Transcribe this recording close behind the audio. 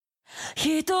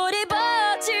一人ぼっ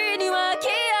ちにはキ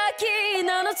ラキ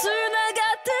ラのつなが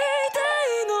っていた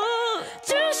いの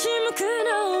純真無垢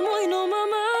な思いのま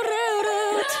ま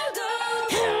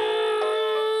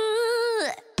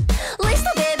リスト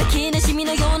ベイビー気なしみ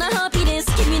のようなハピネス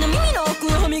君の耳の奥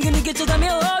をハミング抜けちゃダ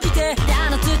メを浴びてあ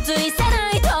のつついせ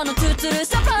ないとのつつる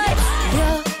サプライズ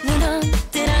夜なん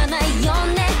てらないよ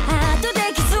ね後で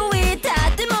気づいた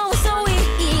ってもう遅い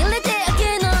入れてあ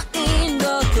げないんだ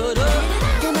から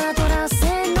手間取らせ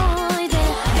ないで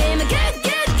Baby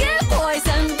get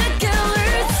poison the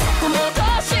killers ごま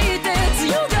かして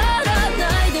強がらな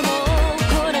いでも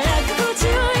これ心地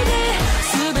よいで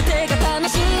全てが楽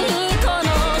しいこの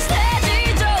ステージ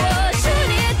上一緒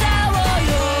に歌おう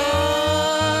よ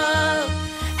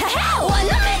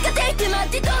wanna make a take 待っ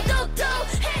てどう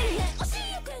Hey hey 教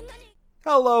えて何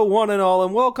Hello, one and all,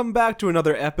 and welcome back to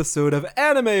another episode of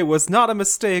Anime Was Not a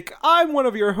Mistake. I'm one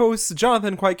of your hosts,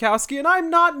 Jonathan Kwiatkowski, and I'm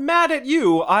not mad at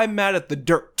you, I'm mad at the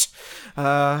dirt.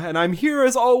 And I'm here,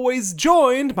 as always,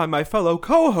 joined by my fellow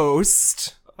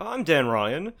co-host... I'm Dan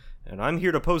Ryan, and I'm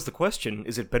here to pose the question,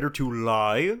 is it better to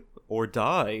lie or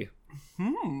die?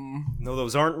 No,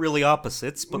 those aren't really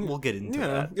opposites, but we'll get into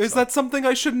that. Is that something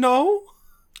I should know?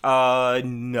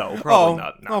 No, probably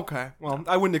not. No. Okay. Well,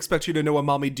 I wouldn't expect you to know a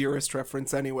Mommy Dearest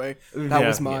reference anyway. That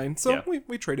was mine. So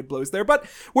we traded blows there. But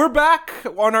we're back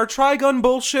on our Trigun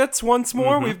bullshits once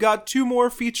more. We've got 2 more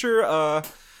feature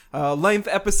length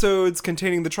episodes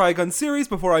containing the Trigun series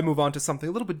before I move on to something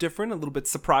a little bit different, a little bit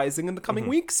surprising in the coming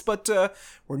weeks. But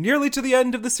we're nearly to the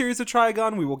end of the series of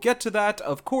Trigun. We will get to that,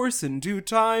 of course, in due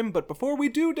time. But before we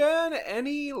do, Dan,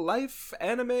 any life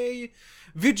anime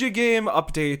video game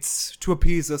updates to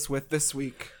appease us with this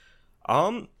week?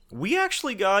 We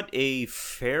actually got a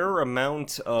fair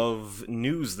amount of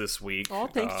news this week. Oh,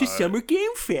 thanks to Summer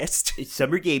Game Fest. It's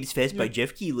Summer Games Fest by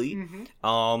Jeff Keighley.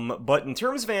 But in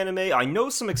terms of anime, I know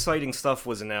some exciting stuff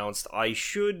was announced. I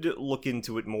should look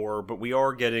into it more, but we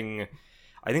are getting...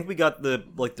 I think we got the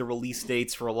release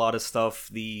dates for a lot of stuff.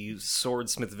 The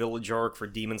Swordsmith Village arc for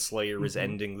Demon Slayer is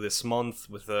ending this month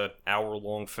with a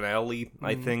hour-long finale,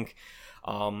 I think.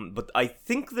 But I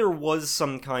think there was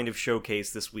some kind of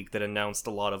showcase this week that announced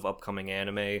a lot of upcoming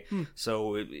anime.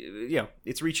 So,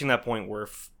 it's reaching that point where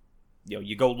if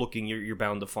you go looking, you're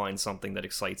bound to find something that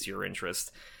excites your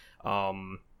interest.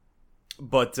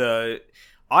 But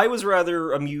I was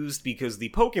rather amused because the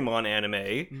Pokemon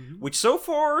anime, which so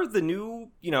far the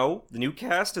new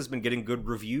cast has been getting good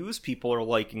reviews. People are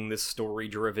liking this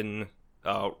story-driven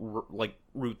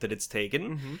route that it's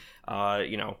taken.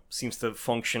 Seems to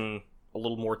function a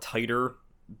little more tighter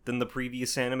than the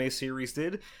previous anime series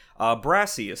did.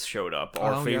 Brassius showed up,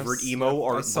 our favorite emo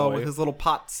art boy. I saw with his little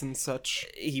pots and such.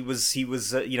 He was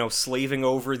slaving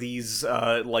over these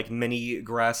mini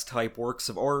grass type works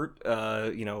of art,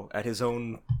 at his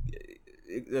own,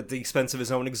 at the expense of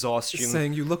his own exhaustion.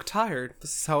 Saying, "You look tired.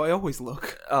 This is how I always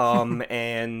look."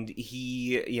 And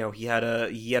he had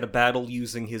a battle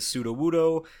using his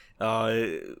Sudowoodo,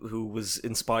 who was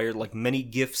inspired many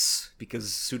gifs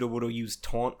because Sudowoodo used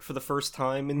taunt for the first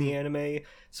time in the anime,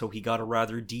 so he got a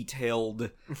rather detailed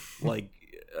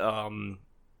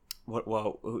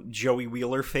Joey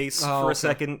Wheeler face for a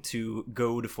second to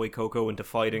goad Fuecoco into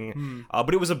fighting.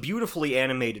 But it was a beautifully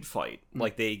animated fight.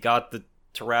 They got the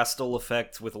terrestrial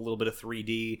effect with a little bit of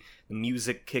 3D. The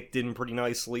music kicked in pretty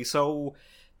nicely, so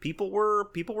people were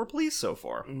pleased so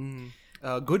far.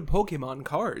 Good Pokemon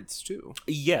cards, too.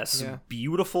 Yes,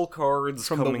 beautiful cards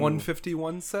from the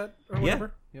 151 set or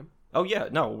whatever. Yeah. Oh, yeah,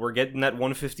 no, we're getting that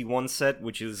 151 set,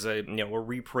 which is a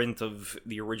reprint of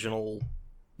the original,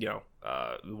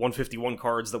 151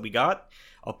 cards that we got,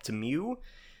 up to Mew.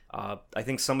 I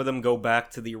think some of them go back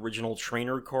to the original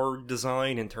trainer card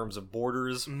design in terms of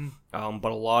borders,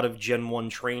 but a lot of Gen 1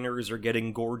 trainers are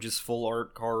getting gorgeous full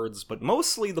art cards, but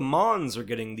mostly the Mons are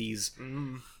getting these...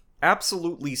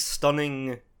 absolutely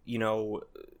stunning,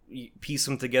 piece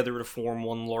them together to form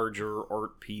one larger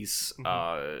art piece,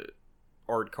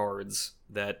 art cards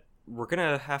that we're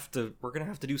gonna have to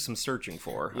do some searching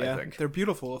for. Yeah, I think they're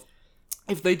beautiful.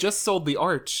 If they just sold the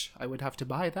art, I would have to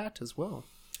buy that as well.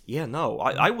 Yeah, no,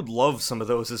 I would love some of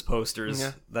those as posters.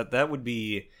 Yeah. That would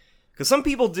be, because some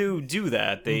people do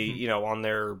that. They on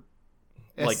their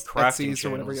crafting channels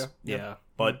or whatever. Yeah.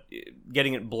 But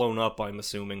getting it blown up, I'm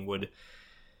assuming would.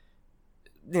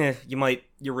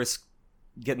 You risk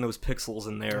getting those pixels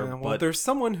in there. Yeah, well, but there's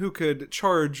someone who could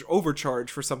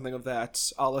overcharge for something of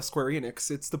that, a la Square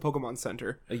Enix. It's the Pokemon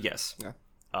Center. Yes. Yeah.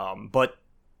 But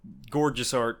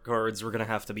gorgeous art cards. We're gonna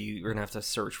have to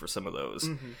search for some of those.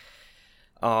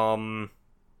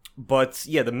 But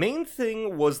yeah, the main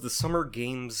thing was the Summer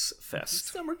Games Fest.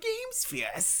 Summer Games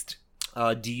Fest.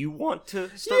 Do you want to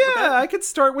start with that? Yeah, I could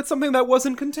start with something that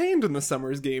wasn't contained in the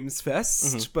Summer's Games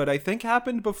Fest, but I think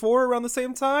happened before around the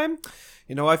same time.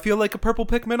 You know, I feel like a purple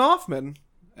Pikmin Offman,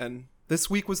 and this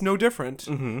week was no different,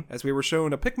 as we were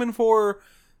shown a Pikmin 4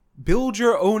 Build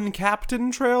Your Own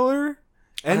Captain trailer,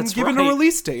 and given a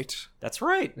release date. That's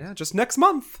right. Yeah, just next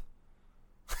month.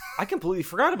 I completely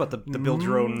forgot about the Build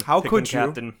Your Own How Pikmin could you?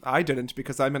 Captain. I didn't,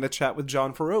 because I'm in a chat with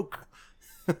John Farouk.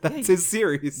 That's his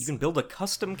series. You can build a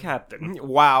custom captain.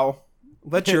 Wow.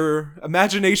 Let your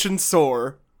imagination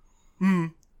soar.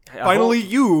 Finally,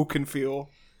 you can feel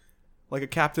like a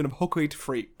captain of Hokkait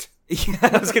Freight. Yeah,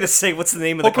 I was going to say, what's the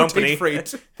name of the company?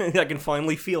 Freight. I can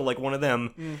finally feel like one of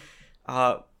them.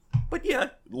 But yeah,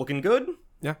 looking good.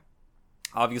 Yeah.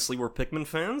 Obviously, we're Pikmin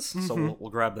fans, so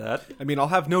we'll grab that. I mean, I'll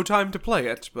have no time to play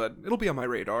it, but it'll be on my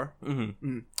radar.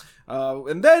 And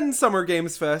then Summer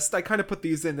Games Fest. I kind of put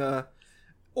these in a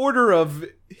order of,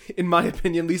 in my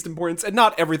opinion, least importance, and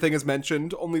not everything is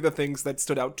mentioned, only the things that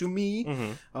stood out to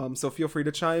me. So feel free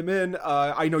to chime in.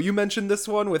 I know you mentioned this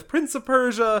one with Prince of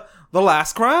Persia: The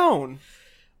Last Crown.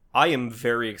 I am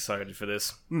very excited for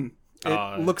this.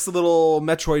 It looks a little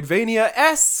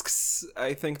Metroidvania-esque.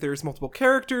 I think there's multiple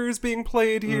characters being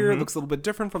played here. It looks a little bit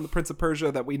different from the Prince of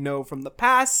Persia that we know from the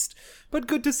past, but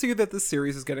good to see that this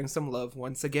series is getting some love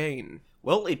once again.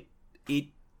 Well, it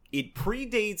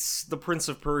predates the Prince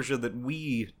of Persia that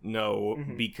we know,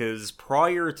 because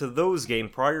prior to those games,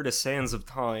 prior to Sands of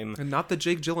Time... And not the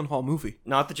Jake Gyllenhaal movie.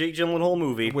 Not the Jake Gyllenhaal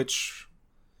movie. Which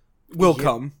will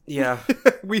come. Yeah.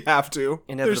 We have to.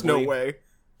 There's no way.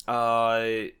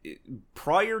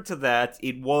 Prior to that,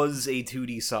 it was a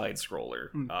 2D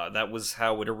side-scroller. That was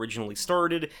how it originally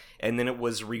started, and then it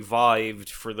was revived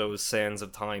for those Sands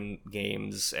of Time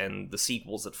games and the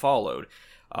sequels that followed.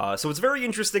 So it's very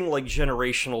interesting, like,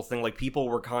 generational thing. Like, people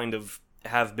were kind of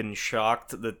have been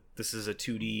shocked that this is a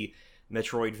 2D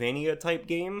Metroidvania type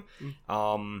game.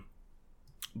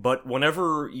 But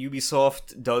whenever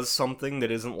Ubisoft does something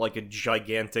that isn't like a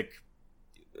gigantic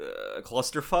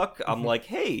clusterfuck, I'm like,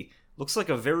 hey, looks like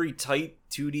a very tight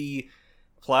 2D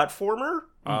platformer.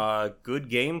 Good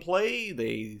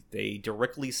gameplay. They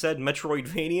directly said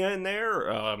Metroidvania in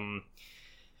there.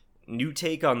 New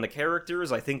take on the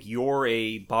characters. I think you're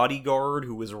a bodyguard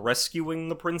who is rescuing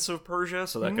the Prince of Persia,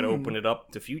 so that could open it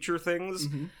up to future things.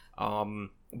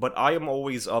 But I am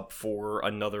always up for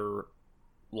another,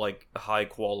 like, high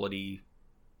quality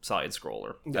side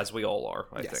scroller, as we all are,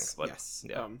 I think. But,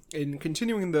 yeah. In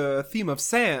continuing the theme of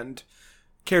sand,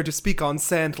 care to speak on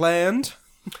Sandland?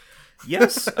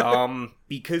 Yes,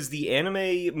 because the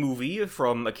anime movie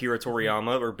from Akira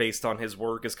Toriyama, or based on his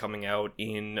work, is coming out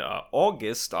in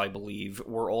August, I believe.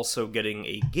 We're also getting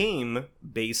a game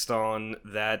based on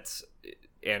that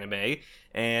anime,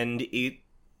 and it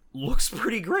looks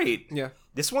pretty great. Yeah.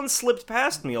 This one slipped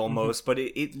past me almost, but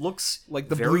it looks like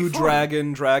the very Blue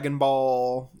fun. Dragon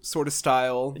Ball sort of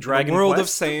style. Dragon the World Quest? of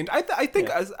Sand. I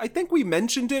think we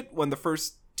mentioned it when the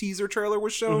first teaser trailer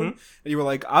was shown, and you were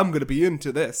like, I'm gonna be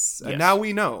into this, and now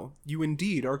we know you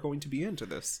indeed are going to be into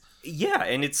this. Yeah,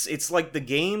 and it's like the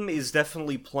game is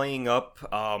definitely playing up,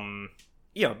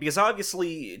 because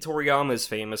obviously Toriyama is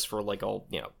famous for, like, all,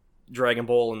 Dragon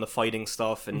Ball and the fighting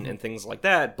stuff and things like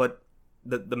that, but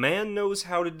the man knows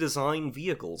how to design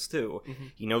vehicles too.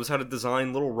 He knows how to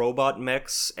design little robot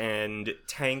mechs and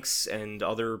tanks and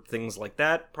other things like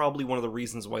that. Probably one of the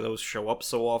reasons why those show up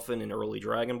so often in early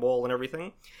Dragon Ball and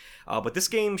everything. But this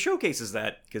game showcases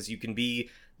that, because you can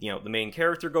be, the main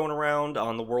character going around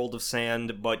on the world of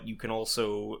sand, but you can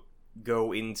also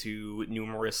go into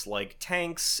numerous, like,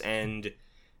 tanks and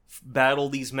battle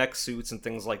these mech suits and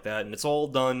things like that. And it's all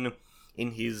done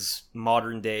in his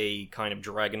modern day kind of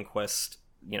Dragon Quest,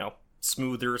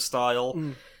 smoother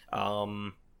style.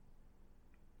 I'm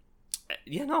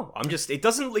just, it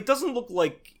doesn't look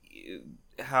like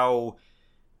how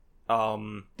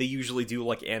they usually do,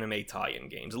 like, anime tie-in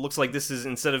games. It looks like this is,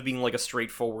 instead of being like a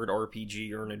straightforward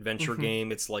RPG or an adventure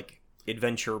game, it's like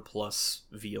adventure plus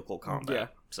vehicle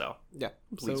combat. So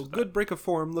good break of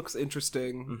form, looks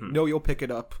interesting. Know you'll pick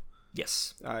it up.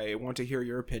 Yes. I want to hear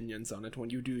your opinions on it when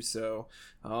you do so.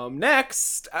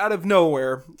 Next, out of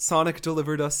nowhere, Sonic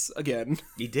delivered us again.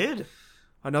 He did.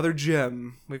 Another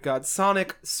gem. We've got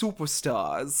Sonic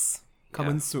Superstars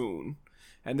coming soon.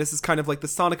 And this is kind of like the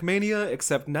Sonic Mania,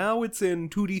 except now it's in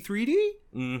 2D,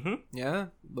 3D. Yeah.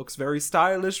 Looks very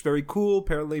stylish, very cool.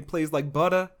 Apparently plays like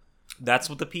butter. That's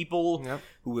what the people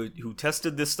who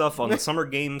tested this stuff on the Summer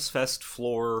Games Fest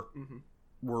floor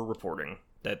were reporting.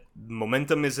 That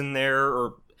momentum is in there,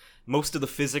 or most of the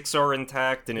physics are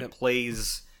intact, and it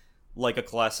plays like a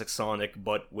classic Sonic,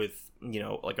 but with,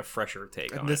 like a fresher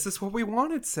take on it. And this is what we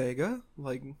wanted, Sega.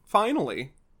 Like,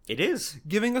 finally. It is.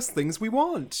 Giving us things we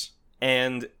want.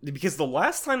 And because the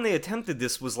last time they attempted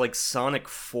this was like Sonic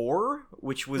 4,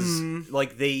 which was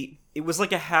like it was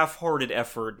like a half-hearted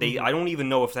effort. I don't even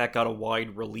know if that got a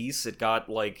wide release. It got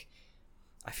like,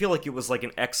 I feel like it was like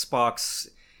an Xbox,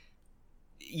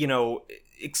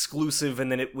 exclusive,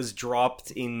 and then it was dropped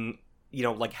in,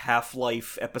 like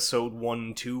Half-Life episode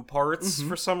 1-2 parts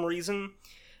for some reason.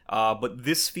 But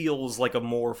this feels like a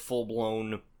more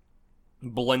full-blown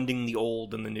blending the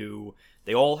old and the new.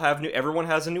 They all have everyone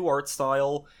has a new art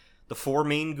style. The 4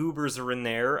 main goobers are in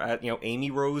there.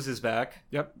 Amy Rose is back.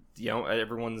 Yep.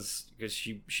 Everyone's, because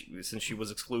she since she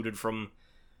was excluded from,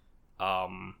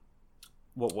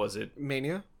 what was it?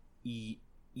 Mania?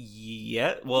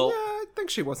 Yeah, well... Yeah, I think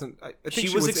she wasn't. I think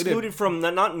she was excluded from,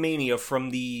 not Mania,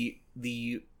 from the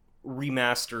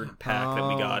remastered pack that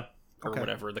we got, or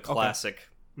whatever, the classic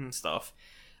stuff.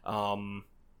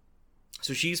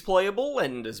 So she's playable,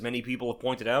 and as many people have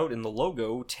pointed out in the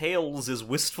logo, Tails is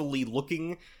wistfully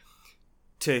looking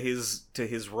to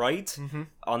his right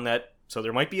on that. So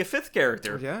there might be a 5th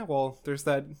character. Yeah, well, there's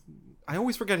that. I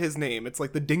always forget his name. It's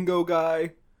like the dingo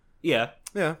guy. Yeah,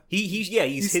 yeah.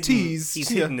 He's hidden. Teased. He's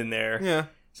hidden in there. Yeah.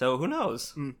 So who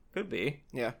knows? Could be.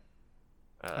 Yeah.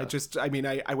 I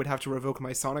would have to revoke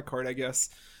my Sonic card. I guess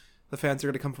the fans are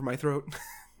going to come for my throat.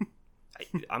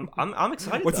 I'm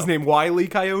excited. What's his name? Wile E.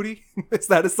 Coyote? Is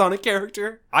that a Sonic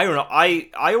character? I don't know.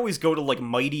 I always go to like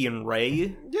Mighty and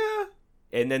Ray. Yeah.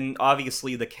 And then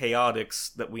obviously the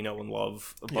Chaotix that we know and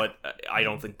love, but I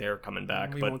don't think they're coming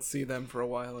back. We won't see them for a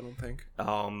while, I don't think.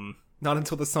 Not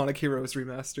until the Sonic Heroes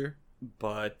remaster.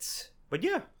 But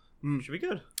yeah. Should be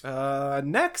good.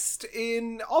 Next,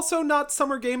 in also not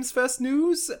Summer Games Fest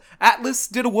news, Atlas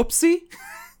did a whoopsie.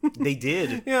 They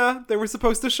did. Yeah, they were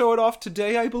supposed to show it off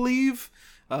today, I believe,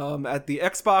 at the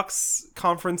Xbox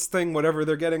conference thing, whatever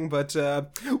they're getting, but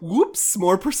whoops,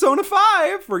 more Persona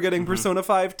 5! We're getting Persona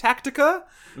 5 Tactica,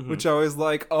 which I was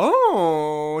like,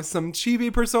 oh, some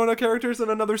chibi Persona characters and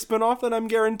another spin-off that I'm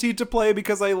guaranteed to play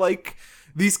because I like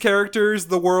these characters,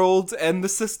 the world, and the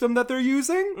system that they're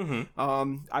using.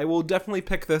 I will definitely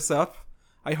pick this up.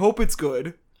 I hope it's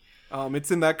good.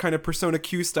 It's in that kind of Persona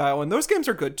Q style, and those games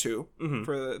are good too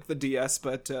for the DS,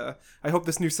 but I hope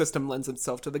this new system lends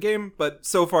itself to the game, but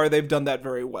so far they've done that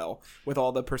very well with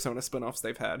all the Persona spin-offs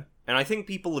they've had. And I think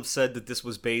people have said that this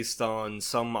was based on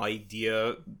some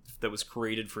idea that was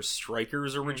created for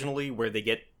Strikers originally, where they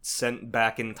get sent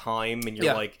back in time, and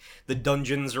you're like, the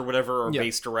dungeons or whatever are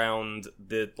based around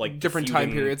the, like, different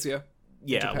time periods,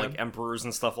 Yeah, like emperors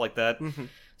and stuff like that.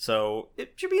 So,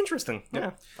 it should be interesting.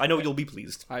 Yeah. I know you'll be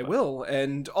pleased. I will.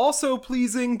 And also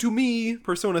pleasing to me,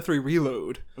 Persona 3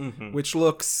 Reload, which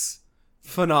looks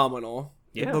phenomenal.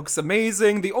 Yeah. It looks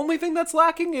amazing. The only thing that's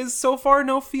lacking is so far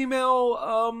no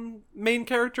female main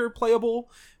character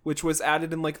playable, which was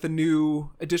added in like the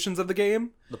new editions of the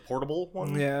game. The portable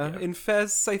one? Yeah. In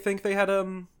Fez, I think they had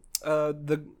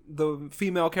the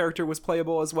female character was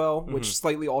playable as well, which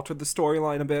slightly altered the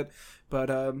storyline a bit, but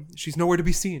she's nowhere to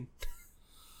be seen.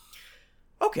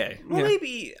 Okay, well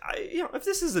maybe if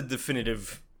this is a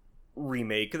definitive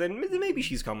remake, then maybe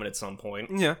she's coming at some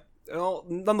point. Yeah, well,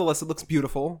 nonetheless, it looks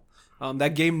beautiful.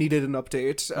 That game needed an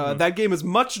update. That game is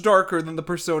much darker than the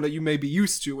Persona you may be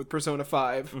used to with Persona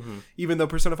 5. Even though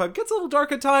Persona 5 gets a little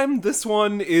dark at time, this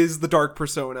one is the dark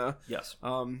Persona. Yes.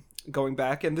 Going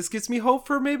back, and this gives me hope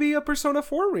for maybe a Persona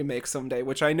 4 remake someday,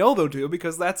 which I know they'll do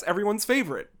because that's everyone's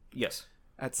favorite. Yes.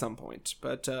 At some point.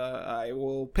 But I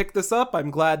will pick this up.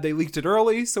 I'm glad they leaked it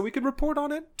early so we can report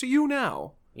on it to you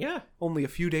now. Yeah. Only a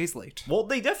few days late. Well,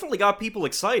 they definitely got people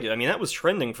excited. I mean, that was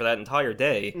trending for that entire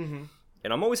day.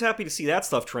 And I'm always happy to see that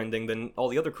stuff trending than all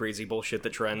the other crazy bullshit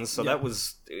that trends. So it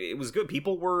was good.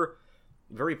 People were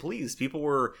very pleased. People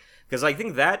were... Because I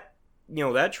think that,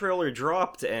 that trailer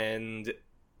dropped and...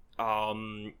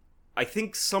 I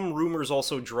think some rumors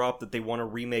also dropped that they want to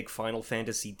remake Final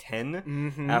Fantasy X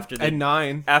after and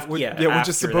 9, which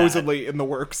is supposedly in the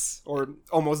works or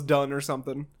almost done or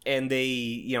something. And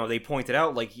they pointed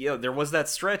out like there was that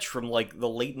stretch from like the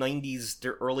late 90s to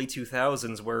early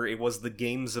 2000s where it was the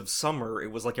games of summer. It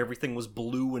was like everything was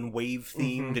blue and wave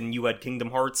themed, and you had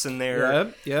Kingdom Hearts in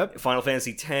there. Yep. Final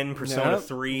Fantasy X, Persona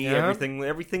 3,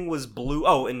 everything was blue.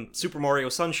 Oh, and Super Mario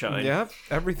Sunshine. Yeah,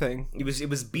 everything. It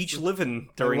was beach living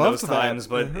during those times,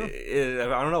 but I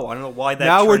don't know why that.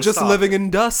 Now we're just stopped. Living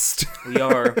in dust. We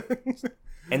are,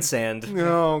 and sand.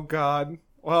 Oh God.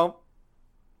 Well,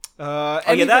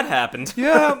 that happened.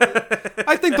 Yeah,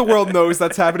 I think the world knows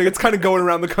that's happening. It's kind of going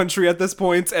around the country at this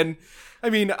point, and I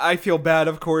mean, I feel bad,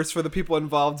 of course, for the people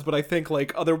involved, but I think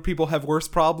like other people have worse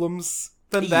problems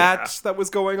than that was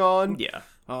going on. Yeah.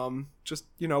 Just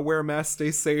wear a mask,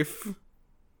 stay safe.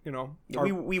 Our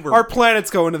our planet's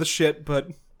going to the shit, but.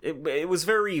 It was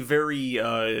very,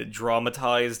 very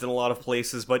dramatized in a lot of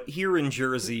places, but here in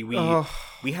Jersey,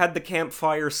 we had the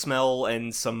campfire smell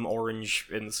and some orange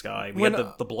in the sky. We had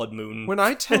the blood moon. When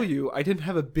I tell you I didn't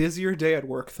have a busier day at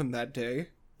work than that day,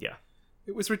 yeah,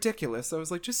 it was ridiculous. I was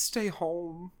like, just stay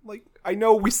home. Like, I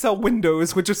know we sell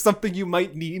windows, which is something you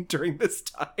might need during this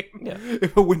time. Yeah.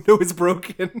 If a window is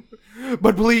broken,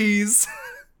 but please.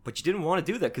 But you didn't want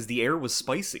to do that because the air was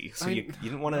spicy, so you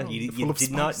didn't want to. You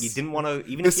didn't want to.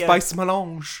 Even the if you spice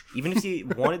melange. Even if you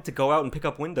wanted to go out and pick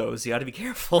up windows, you had to be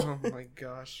careful. Oh my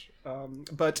gosh!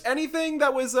 But anything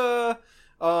that was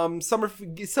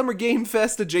summer game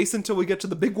fest adjacent till we get to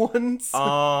the big ones.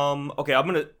 Okay,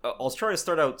 I'll try to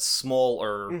start out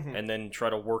smaller and then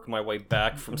try to work my way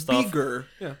back from stuff. Bigger.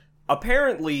 Yeah.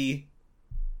 Apparently,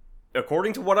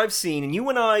 according to what I've seen, and you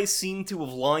and I seem to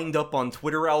have lined up on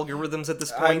Twitter algorithms at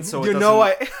this point,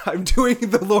 I'm doing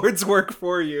the Lord's work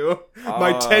for you.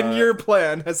 My 10-year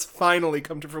plan has finally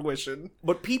come to fruition.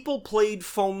 But people played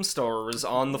Foam Stars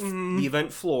on the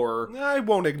event floor. I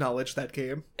won't acknowledge that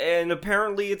game. And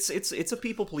apparently it's a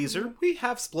people pleaser. We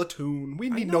have Splatoon. We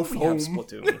need no foam. We have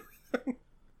Splatoon.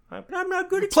 But I'm not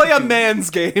good at Play Splatoon. A man's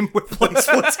game with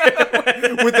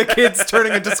Splatoon with the kids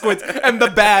turning into squids and the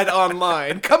bad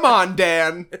online. Come on,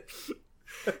 Dan.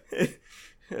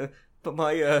 But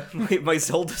my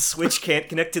Zelda Switch can't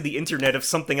connect to the internet if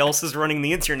something else is running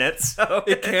the internet. So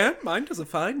it can't. Mine does a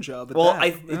fine job at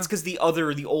that. It's because the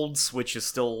old Switch is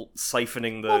still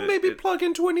siphoning the. Well, maybe plug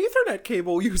into an Ethernet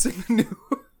cable using the new.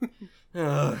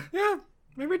 Yeah,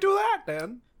 maybe do that,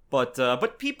 Dan.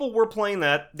 But people were playing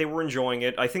that. They were enjoying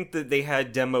it. I think that they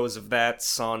had demos of that,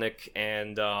 Sonic,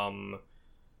 and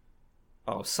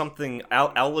something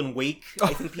Alan Wake.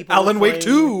 I think people. Alan were Wake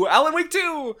 2. Alan Wake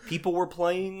 2. People were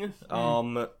playing.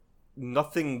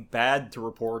 Nothing bad to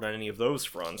report on any of those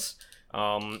fronts.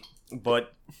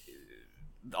 But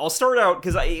I'll start out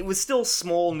because it was still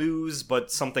small news,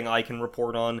 but something I can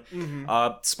report on.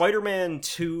 Spider-Man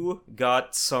 2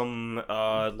 got some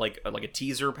like a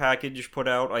teaser package put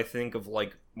out, I think, of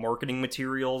like marketing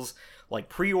materials, like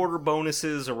pre-order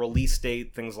bonuses, a release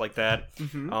date, things like that.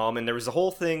 And there was a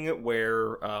whole thing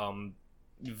where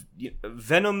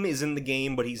Venom is in the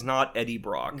game, but he's not Eddie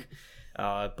Brock.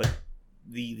 But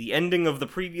the ending of the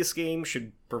previous game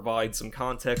should provide some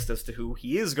context as to who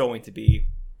he is going to be.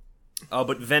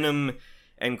 But Venom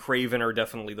and Kraven are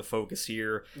definitely the focus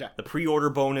here. Yeah. The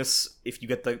pre-order bonus, if you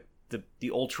get the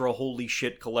Ultra Holy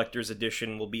Shit Collector's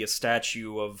Edition, will be a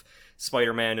statue of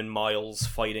Spider-Man and Miles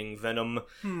fighting Venom,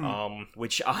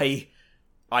 which I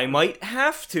might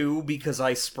have to because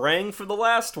I sprang for the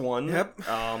last one. Yep.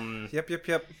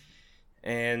 Yep.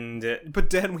 But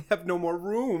Dan, we have no more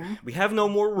room.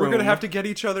 We're gonna have to get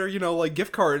each other, like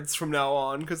gift cards from now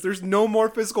on, because there's no more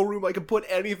physical room I can put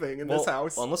anything in this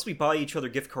house. Unless we buy each other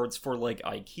gift cards for like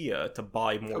IKEA to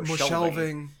buy more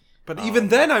shelving. But even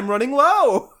then, I'm running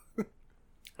low.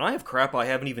 I have crap I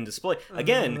haven't even displayed.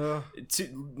 Again,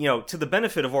 to the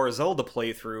benefit of our Zelda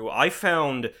playthrough, I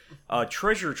found a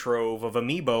treasure trove of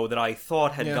amiibo that I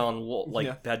thought had gone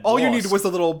had all lost. you needed was a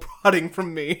little prodding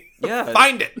from me. Yeah,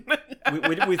 find it.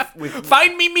 with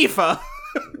find me, Mifa.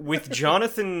 With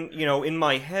Jonathan, in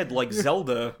my head, like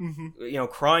Zelda,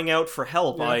 crying out for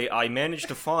help, I managed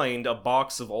to find a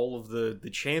box of all of the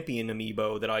champion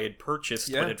amiibo that I had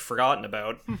purchased but had forgotten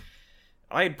about.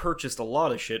 I had purchased a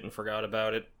lot of shit and forgot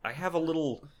about it. I have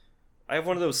one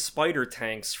of those spider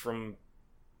tanks from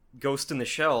Ghost in the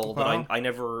Shell that I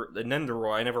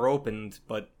never opened,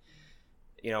 but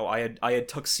I had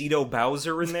Tuxedo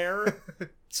Bowser in there,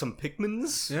 some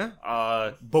Pikmins,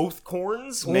 both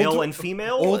corns, male and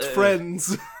female, old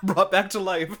friends brought back to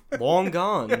life, long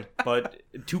gone, but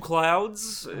two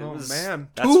Clouds. Man,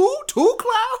 two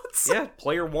Clouds, yeah,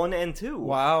 player 1 and 2.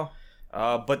 Wow.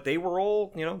 But they were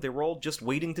all just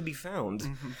waiting to be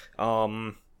found.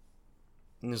 And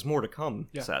there's more to come,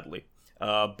 sadly.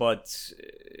 But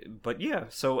yeah,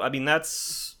 so I mean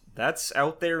that's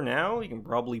out there now. You can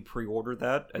probably pre-order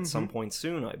that at some point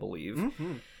soon, I believe.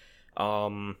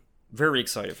 Very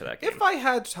excited for that game. If I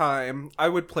had time, I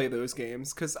would play those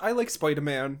games because I like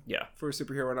Spider-Man. Yeah, for a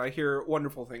superhero, and I hear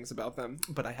wonderful things about them.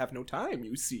 But I have no time.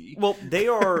 You see. Well, they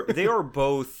are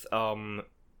both.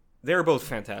 They're both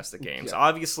fantastic games. Yeah.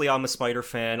 Obviously, I'm a Spider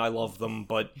fan. I love them,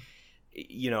 but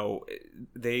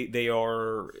they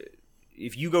are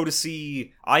if you go to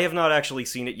see, I have not actually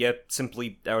seen it yet,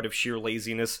 simply out of sheer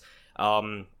laziness.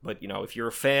 But if you're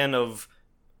a fan of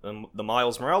the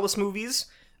Miles Morales movies,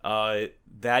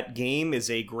 that game is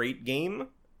a great game.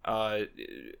 And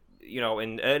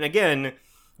again,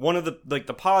 one of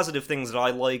the positive things that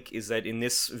I like is that in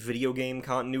this video game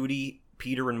continuity,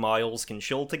 Peter and Miles can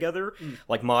chill together.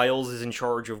 Like, Miles is in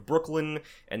charge of Brooklyn,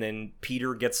 and then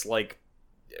Peter gets, like,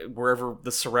 wherever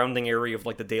the surrounding area of,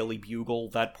 like, the Daily Bugle,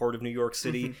 that part of New York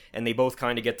City, and they both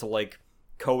kind of get to, like,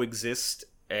 coexist,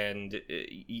 and,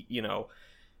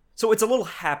 So it's a little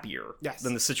happier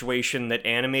than the situation that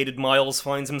animated Miles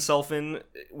finds himself in,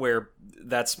 where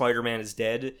that Spider-Man is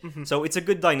dead. So it's a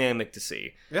good dynamic to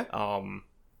see. Yeah.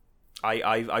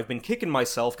 I've been kicking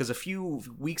myself because a few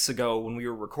weeks ago when we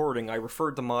were recording, I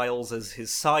referred to Miles as his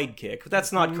sidekick, but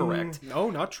that's not correct. No,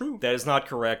 not true. That is not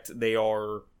correct. They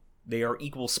are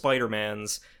equal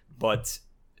Spider-Mans, but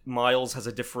Miles has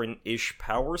a different-ish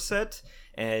power set,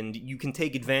 and you can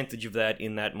take advantage of that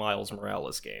in that Miles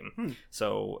Morales game.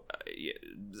 So,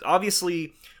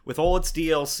 obviously, with all its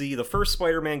DLC, the first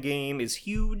Spider-Man game is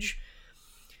huge.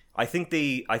 I think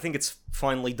it's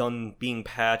finally done being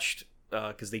patched,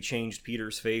 because they changed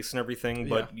Peter's face and everything,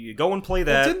 but you go and play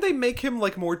that. Well, didn't they make him,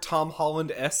 like, more Tom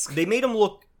Holland-esque? They made him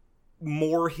look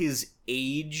more his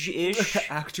age-ish.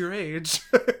 Act your age.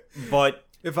 But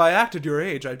if I acted your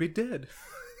age, I'd be dead.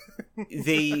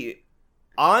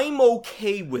 I'm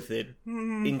okay with it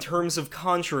in terms of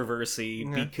controversy,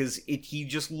 because he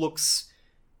just looks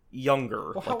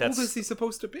younger. Well, how old is he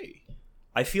supposed to be?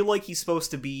 I feel like he's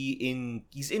supposed to be in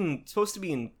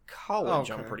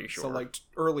college, I'm pretty sure. So, like,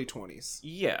 early 20s.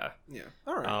 Yeah. Yeah.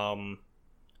 All right.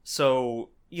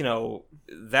 So,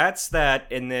 that's that,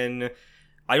 and then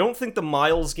I don't think the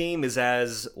Miles game is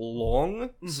as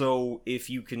long, so if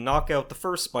you can knock out the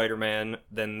first Spider-Man,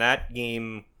 then that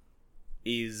game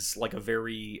is, like, a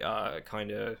very,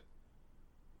 kind of...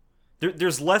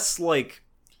 There's less, like...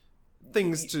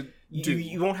 things to do.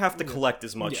 You won't have to collect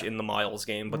as much in the Miles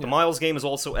game, but the Miles game is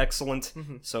also excellent,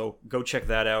 so go check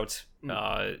that out,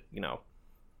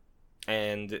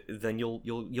 and then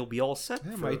you'll be all set.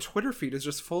 Yeah, my Twitter feed is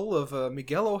just full of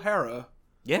Miguel O'Hara.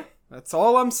 Yeah. That's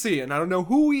all I'm seeing. I don't know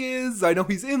who he is. I know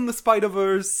he's in the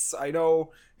Spider-Verse. I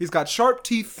know he's got sharp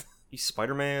teeth. He's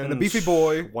Spider-Man and a beefy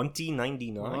boy.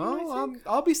 2099. Well,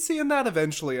 I'll be seeing that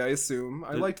eventually, I assume.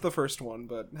 I liked the first one,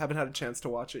 but haven't had a chance to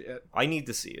watch it yet. I need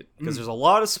to see it, because there's a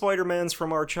lot of Spider-Mans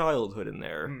from our childhood in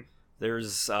there.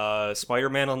 There's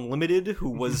Spider-Man Unlimited, who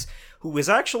was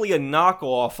actually a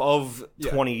knockoff of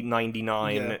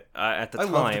 2099 at the time. I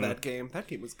loved that game. That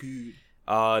game was good.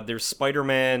 There's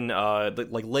Spider-Man,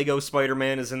 like Lego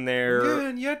Spider-Man is in there. Yeah,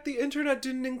 and yet the internet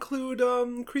didn't include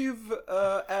Creve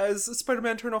as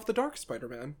Spider-Man Turn Off the Dark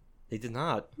Spider-Man. They did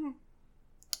not.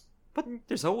 But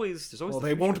there's always well,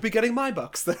 they won't be getting my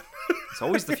bucks then. It's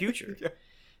always the future. Yeah.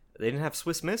 They didn't have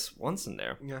Swiss Miss once in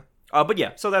there. Yeah. But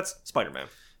yeah, so that's Spider-Man.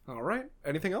 All right.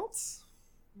 Anything else?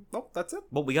 Nope, that's it.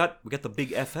 Well, we got the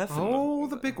big FF.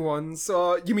 The big ones.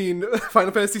 You mean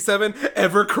Final Fantasy VII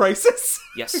Ever Crisis?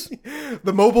 Yes.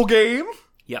 The mobile game?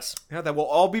 Yes. Yeah, that we'll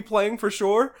all be playing for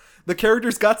sure. The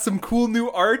characters got some cool new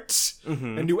art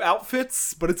and new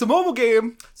outfits, but it's a mobile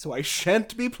game, so I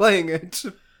shan't be playing it.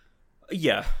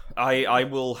 Yeah, I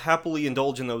will happily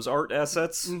indulge in those art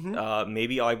assets.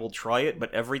 Maybe I will try it,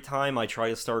 but every time I try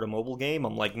to start a mobile game,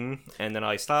 I'm like, and then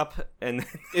I stop. And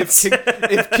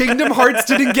if Kingdom Hearts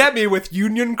didn't get me with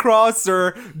Union Cross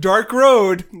or Dark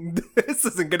Road, this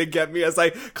isn't gonna get me as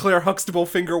I Claire Huxtable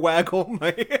finger waggle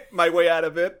my way out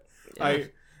of it. Yeah.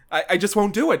 I just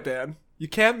won't do it, Dan. You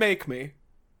can't make me.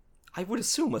 I would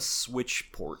assume a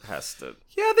Switch port has to...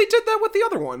 Yeah, they did that with the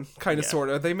other one, kind of, sort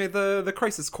of. They made the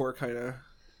Crisis Core, kind of.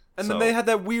 And then they had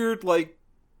that weird, like,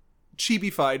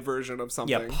 chibi-fied version of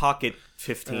something. Yeah, Pocket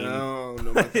 15. Oh,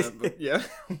 no, about that, but yeah,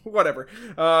 whatever.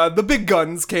 The big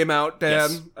guns came out, Dan.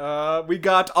 Yes. We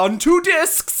got on 2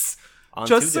 discs.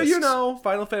 Just so you know,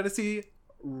 Final Fantasy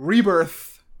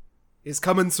Rebirth is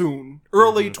coming soon.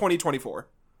 Early 2024.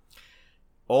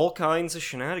 All kinds of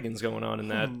shenanigans going on in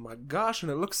that. Oh my gosh,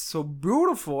 and it looks so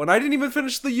beautiful. And I didn't even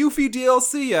finish the Yuffie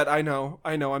DLC yet. I know,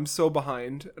 I'm so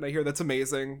behind. And I hear that's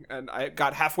amazing. And I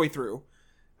got halfway through.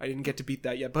 I didn't get to beat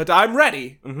that yet, but I'm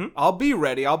ready. I'll be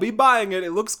ready. I'll be buying it.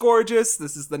 It looks gorgeous.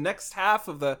 This is the next half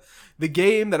of the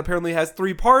game that apparently has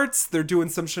 3 parts. They're doing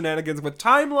some shenanigans with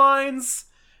timelines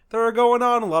that are going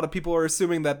on. A lot of people are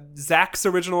assuming that Zack's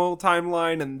original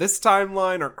timeline and this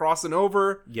timeline are crossing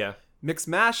over. Yeah. Mix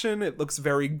mashin', it looks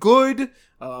very good.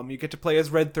 You get to play as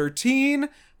Red 13,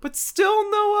 but still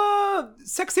no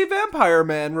sexy vampire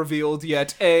man revealed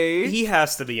yet, eh? He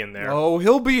has to be in there. Oh,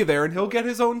 he'll be there, and he'll get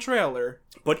his own trailer.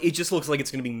 But it just looks like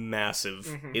it's going to be massive.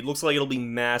 Mm-hmm. It looks like it'll be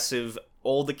massive.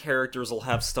 All the characters will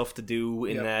have stuff to do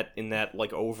in that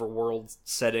like overworld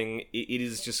setting. It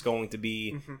is just going to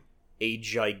be a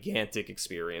gigantic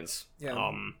experience.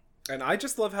 Yeah. And I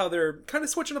just love how they're kind of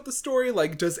switching up the story.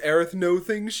 Like, does Aerith know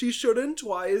things she shouldn't?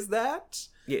 Why is that?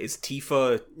 Yeah, is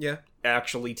Tifa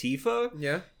actually Tifa?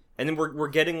 Yeah. And then we're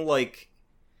getting more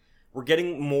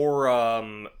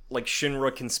like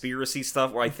Shinra conspiracy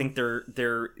stuff where I think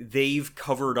they've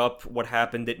covered up what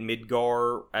happened at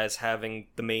Midgar as having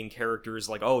the main characters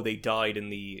like, oh, they died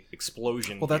in the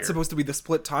explosion. Well, that's supposed to be the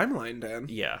split timeline, Dan.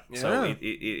 Yeah. So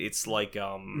it's like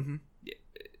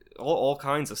all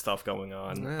kinds of stuff going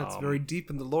on. Yeah, it's very deep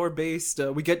in the lore based.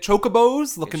 We get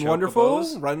chocobos looking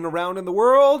wonderful, running around in the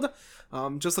world.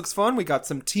 Just looks fun. We got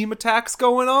some team attacks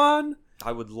going on.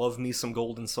 I would love me some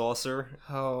Golden Saucer.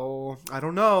 Oh, I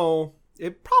don't know.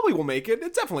 It probably will make it.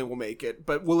 It definitely will make it.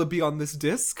 But will it be on this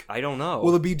disc? I don't know.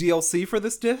 Will it be DLC for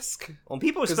this disc? Well,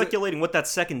 people are speculating what that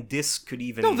second disc could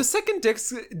even... No, the second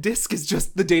disc is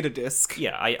just the data disc.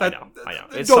 Yeah, I know.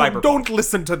 It's Cyberpunk. Don't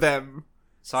listen to them.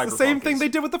 It's the same thing is... they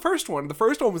did with the first one. The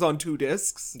first one was on 2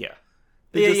 discs. Yeah.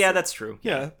 Yeah, that's true.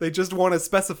 Yeah, they just want to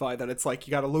specify that it's like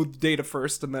you gotta load the data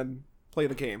first and then play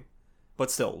the game. But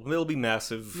still, it'll be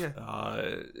massive.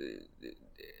 Yeah.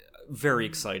 Very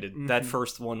excited. Mm-hmm. That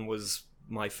first one was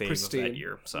my favorite of that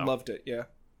year. So loved it, yeah.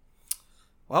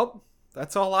 Well,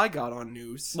 that's all I got on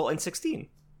news. Well, and 16.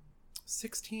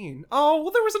 16. Oh, well,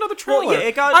 there was another trailer. Well,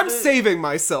 yeah, I'm saving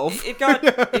myself. It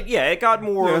got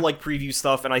more like preview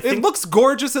stuff, and I think it looks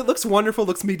gorgeous. It looks wonderful. It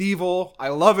looks medieval. I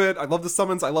love it. I love the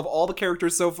summons. I love all the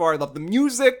characters so far. I love the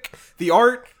music, the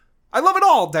art. I love it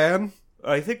all, Dan.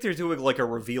 I think they're doing like a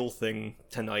reveal thing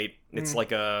tonight. It's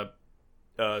like a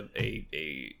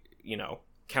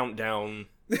countdown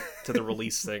to the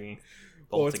release thing.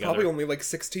 Well, it's probably only like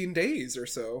 16 days or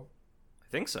so. I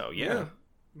think so. Yeah.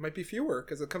 It might be fewer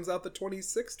because it comes out the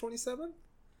 26th,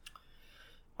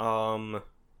 27th.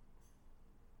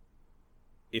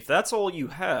 If that's all you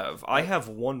have, I have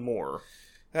one more.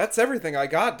 That's everything I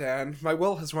got, Dan. My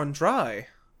well has run dry.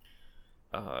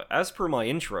 As per my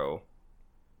intro,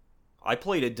 I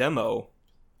played a demo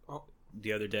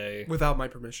the other day. Without my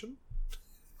permission?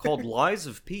 Called Lies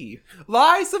of P.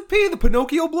 Lies of P, the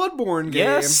Pinocchio Bloodborne game.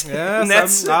 Yes,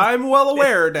 I'm well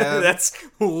aware, Dan. That's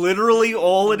literally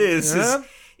all it is. Yeah.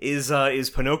 Is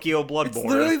Pinocchio Bloodborne. It's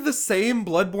literally the same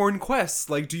Bloodborne quest.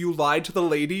 Like, do you lie to the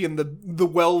lady in the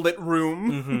well-lit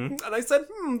room? Mm-hmm. And I said,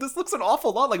 this looks an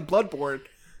awful lot like Bloodborne.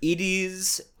 It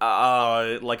is,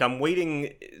 like, I'm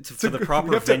waiting for the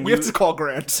proper venue. We have to call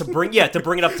Grant. To bring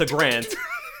it up to Grant.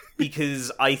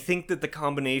 Because I think that the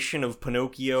combination of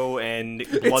Pinocchio and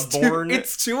Bloodborne...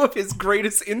 It's two of his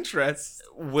greatest interests.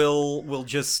 Will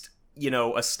just...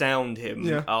 astound him.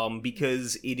 Yeah.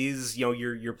 Because it is,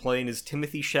 you're playing as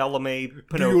Timothy Chalamet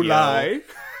Pinocchio. Do you lie?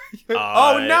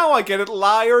 Oh, now I get it.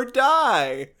 Lie or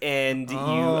die. And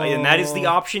and that is the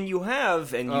option you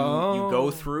have. And you go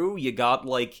through. You got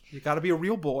you gotta be a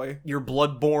real boy. Your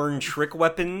Bloodborne trick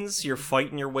weapons. You're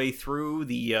fighting your way through.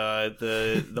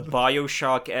 The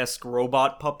Bioshock-esque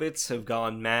robot puppets have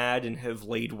gone mad and have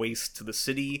laid waste to the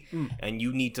city. And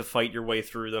you need to fight your way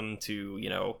through them to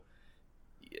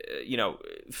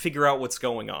figure out what's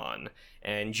going on.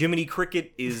 And Jiminy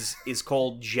Cricket is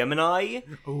called Gemini.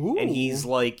 Ooh, and he's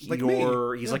like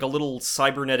he's like a little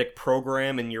cybernetic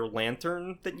program in your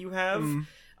lantern that you have.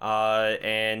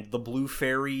 And the Blue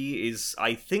Fairy is,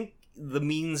 I think, the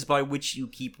means by which you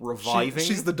keep reviving.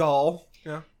 She's the doll.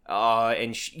 Yeah.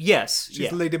 And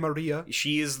she's Lady Maria.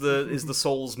 She is the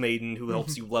Souls Maiden who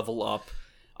helps you level up.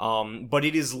 But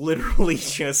it is literally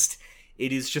just...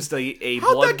 It is just a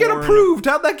How'd that get approved?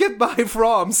 How'd that get by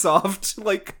FromSoft?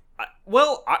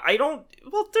 I don't...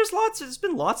 Well, there's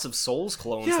been lots of Souls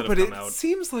clones that have come out. Yeah, but it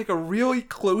seems like a really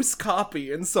close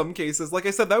copy in some cases. Like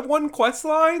I said, that one quest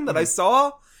line that I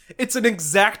saw, it's an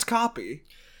exact copy.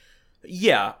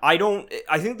 Yeah, I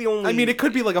think the only... I mean, it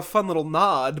could be like a fun little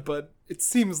nod, but it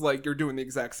seems like you're doing the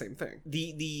exact same thing.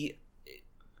 The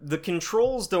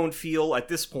controls don't feel, at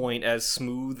this point, as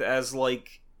smooth as,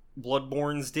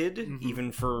 Bloodborne's did,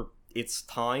 even for its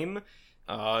time.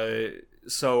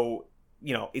 So,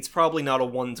 it's probably not a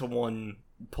one-to-one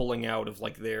pulling out of,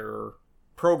 their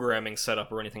programming setup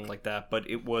or anything like that, but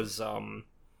it was,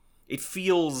 it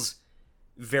feels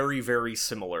very, very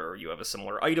similar. You have a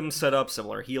similar item setup,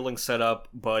 similar healing setup,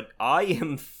 but I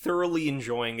am thoroughly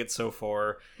enjoying it so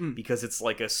far, because it's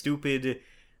like a stupid,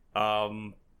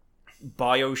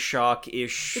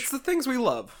 Bioshock-ish... It's the things we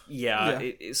love. Yeah.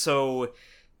 So...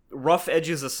 Rough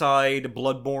edges aside,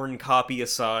 Bloodborne copy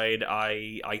aside,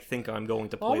 I think I'm going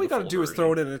to play All we gotta do is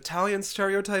throw in an Italian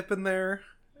stereotype in there,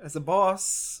 as a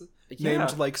boss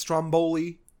named like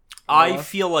Stromboli. I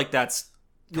feel like that's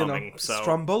coming.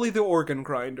 Stromboli the organ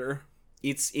grinder.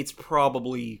 It's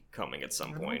probably coming at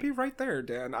some point. I'll be right there,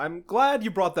 Dan. I'm glad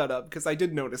you brought that up because I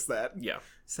did notice that. Yeah.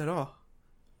 Said,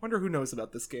 wonder who knows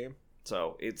about this game.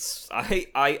 So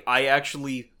I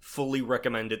actually fully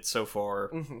recommend it so far.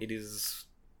 Mm-hmm. It is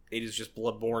just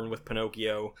Bloodborne with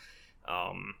Pinocchio,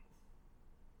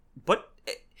 but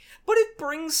it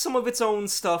brings some of its own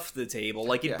stuff to the table.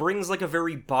 Like it brings like a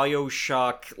very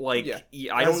BioShock I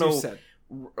don't know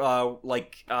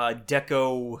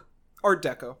deco art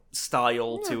deco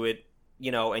style to it,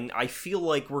 and I feel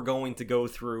like we're going to go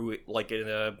through like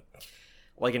an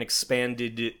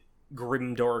expanded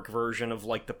grimdark version of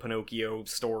like the Pinocchio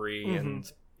story, and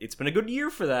it's been a good year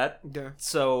for that. Yeah.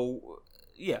 So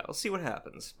yeah, I'll see what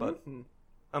happens, but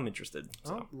I'm interested.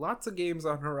 So. Well, lots of games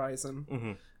on horizon.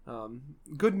 Mm-hmm.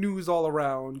 Good news all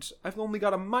around. I've only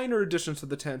got a minor addition to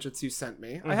the tangents you sent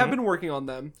me. I have been working on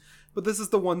them, but this is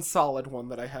the one solid one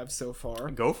that I have so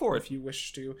far. Go for it. If you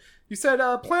wish to. You said,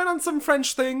 plan on some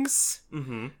French things.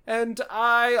 Mm-hmm. And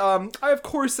I of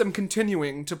course am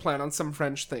continuing to plan on some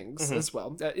French things as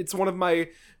well. It's one of my,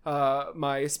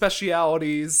 my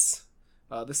specialities.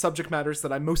 The subject matters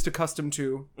that I'm most accustomed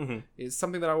to is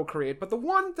something that I will create. But the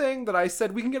one thing that I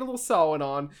said we can get a little solid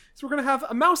on is we're going to have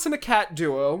a mouse and a cat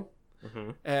duo,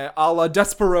 a la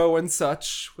Despero and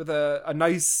such, with a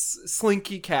nice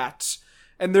slinky cat.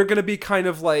 And they're going to be kind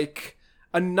of like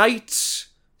a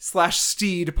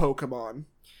knight/steed Pokemon.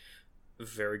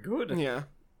 Very good. Yeah.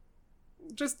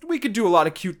 Just, we could do a lot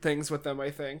of cute things with them,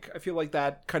 I think. I feel like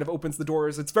that kind of opens the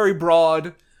doors. It's very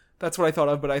broad. That's what I thought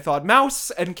of, but I thought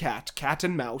mouse and cat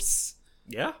and mouse.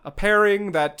 Yeah. A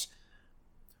pairing that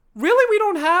really we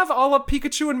don't have a la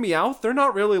Pikachu and Meowth. They're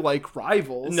not really like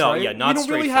rivals. No, right? yeah, not We don't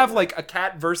really have like a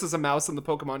cat versus a mouse in the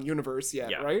Pokemon universe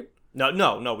yet, right?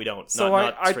 No, we don't. So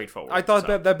not straightforward. I thought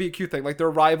that'd be a cute thing. Like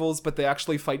they're rivals, but they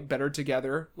actually fight better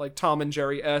together, like Tom and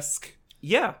Jerry-esque.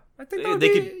 Yeah. I think that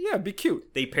would be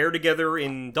cute. They pair together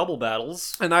in double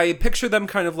battles. And I picture them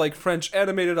kind of like French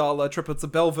animated a la Triplets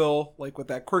of Belleville, like with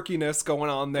that quirkiness going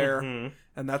on there.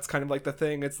 And that's kind of like the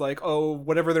thing. It's like,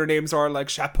 whatever their names are, like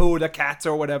Chapeau de Cat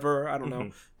or whatever. I don't know.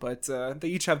 But they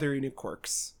each have their unique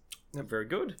quirks. Very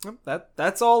good.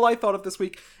 That's all I thought of this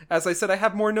week. As I said, I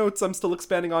have more notes. I'm still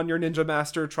expanding on your Ninja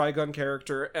Master, Trigun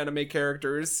character, anime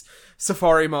characters,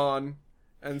 Safarimon,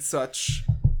 and such.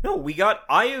 No,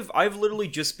 I've literally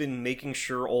just been making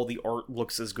sure all the art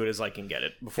looks as good as I can get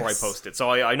it before I post it. So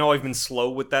I know I've been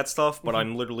slow with that stuff, but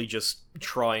I'm literally just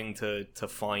trying to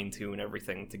fine-tune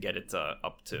everything to get it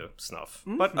up to snuff.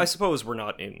 But I suppose we're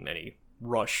not in any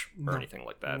rush or anything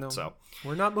like that. No. So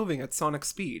we're not moving at sonic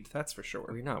speed, that's for sure.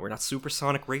 We're not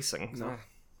supersonic racing. No.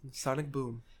 Sonic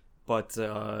boom. But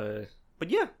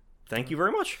yeah. Thank you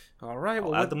very much. All right.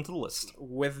 I'll add them to the list.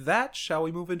 With that, shall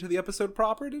we move into the episode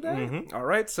proper today? All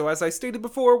right. So as I stated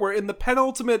before, we're in the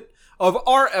penultimate of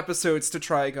our episodes to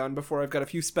Trigun before I've got a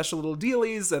few special little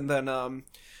dealies and then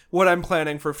what I'm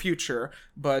planning for future.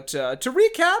 But to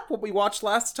recap what we watched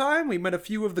last time, we met a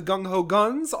few of the gung-ho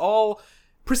guns, all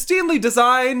pristinely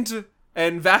designed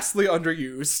and vastly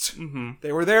underused.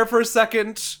 They were there for a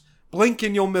second. Blink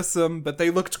and you'll miss them, but they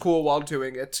looked cool while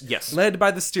doing it. Yes. Led by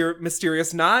the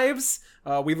mysterious Knives,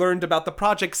 we learned about the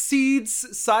Project Seeds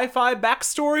sci-fi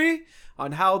backstory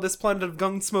on how this planet of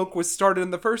Gunsmoke was started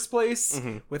in the first place,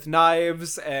 with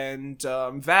Knives and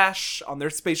Vash on their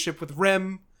spaceship with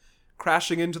Rem,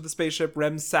 crashing into the spaceship,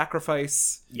 Rem's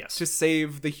sacrifice to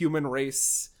save the human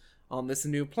race on this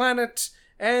new planet.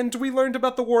 And we learned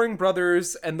about the Warring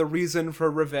Brothers and the reason for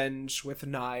revenge with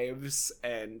Knives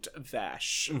and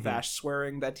Vash. Vash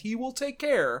swearing that he will take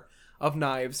care of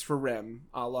Knives for Rem,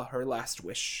 a la her last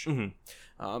wish.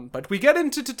 But we get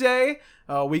into today,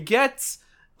 we get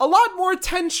a lot more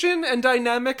tension and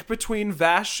dynamic between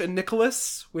Vash and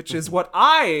Nicholas, which is what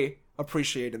I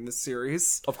appreciate in this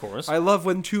series. Of course. I love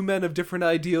when two men of different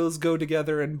ideals go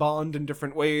together and bond in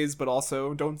different ways, but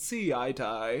also don't see eye to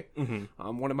eye.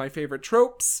 One of my favorite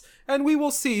tropes, and we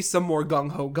will see some more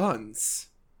gung-ho guns.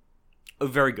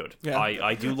 Very good. Yeah.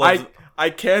 I do love... I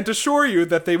can't assure you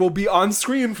that they will be on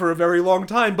screen for a very long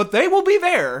time, but they will be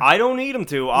there. I don't need them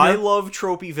to. Yeah. I love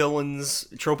tropey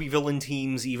villain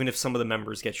teams, even if some of the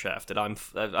members get shafted.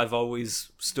 I've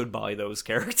always stood by those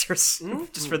characters,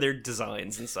 just for their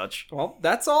designs and such. Well,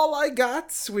 that's all I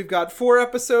got. We've got 4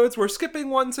 episodes. We're skipping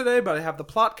one today, but I have the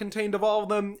plot contained of all of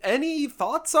them. Any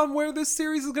thoughts on where this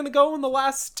series is going to go in the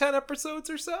last 10 episodes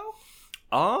or so?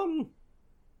 I'm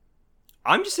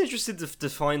just interested to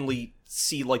finally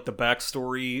see, like, the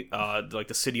backstory, like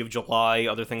the City of July,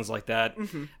 other things like that.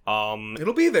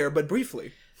 It'll be there, but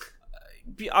briefly.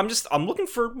 I'm looking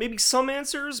for maybe some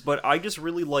answers, but I just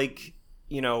really like,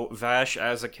 Vash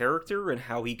as a character and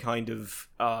how he kind of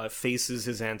faces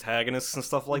his antagonists and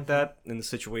stuff like that in the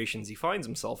situations he finds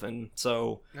himself in.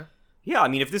 So, yeah, I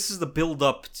mean, if this is the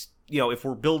build-up, if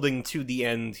we're building to the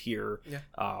end here,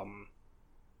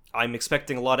 I'm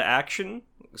expecting a lot of action,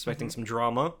 expecting some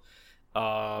drama.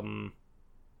 But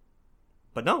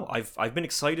no, I've been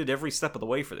excited every step of the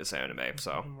way for this anime,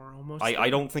 so I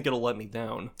don't think it'll let me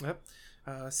down. Yep.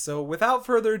 So without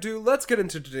further ado, let's get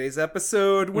into today's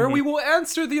episode, where we will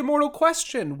answer the immortal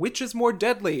question: which is more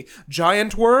deadly,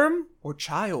 giant worm or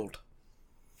child?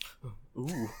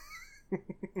 Ooh.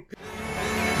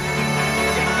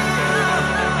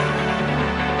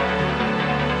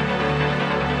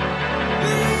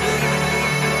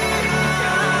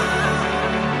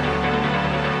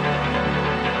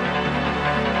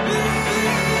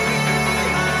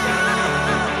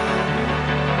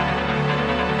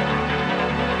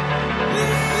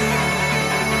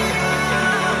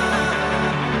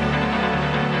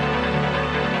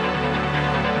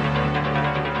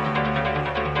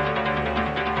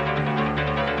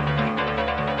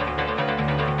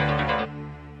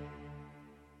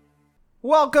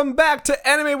 Welcome back to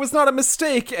Anime Was Not a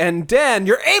Mistake, and Dan,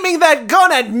 you're aiming that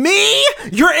gun at me?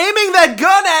 You're aiming that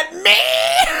gun at me?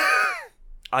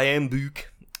 I am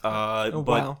Book, but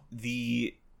wow.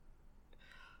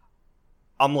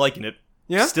 I'm liking it.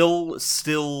 Yeah?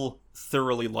 Still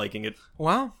thoroughly liking it.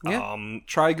 Wow, yeah.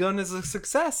 Trigun is a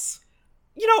success.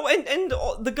 And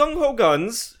the gung-ho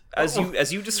guns,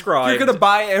 as you described. You're gonna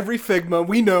buy every Figma,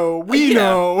 we know.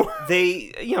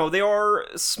 They are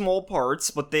small parts,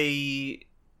 but they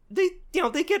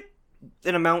get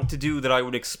an amount to do that I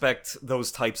would expect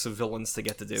those types of villains to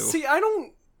get to do. See, I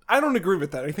don't agree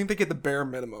with that. I think they get the bare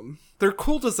minimum. They're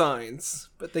cool designs,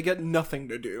 but they get nothing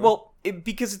to do. Well,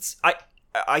 because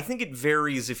I think it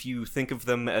varies if you think of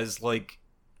them as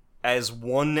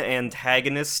one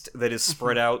antagonist that is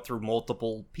spread out through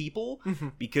multiple people,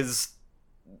 because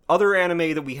other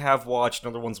anime that we have watched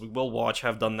and other ones we will watch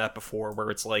have done that before, where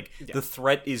it's the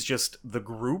threat is just the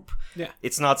group. Yeah.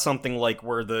 It's not something like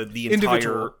where the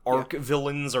entire arc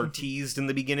villains are teased in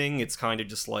the beginning. It's kind of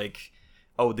just like,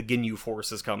 oh, the Ginyu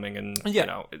force is coming, and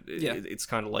it's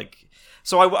kind of like...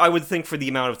 So I would think for the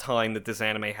amount of time that this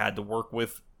anime had to work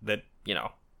with, that,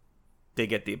 they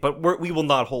get but we will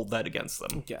not hold that against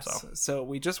them. Yes. So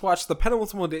we just watched the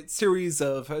penultimate series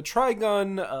of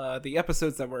Trigun, the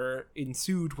episodes that were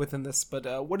ensued within this.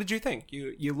 But what did you think?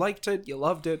 You liked it? You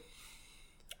loved it?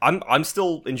 I'm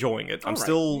still enjoying it. I'm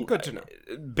still good to know.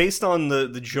 Based on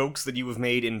the jokes that you have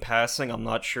made in passing, I'm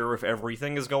not sure if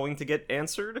everything is going to get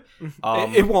answered.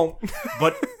 It won't.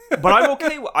 but I'm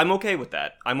okay. I'm okay with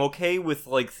that. I'm okay with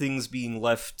things being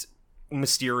left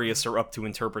mysterious or up to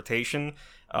interpretation.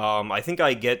 I think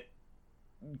I get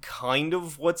kind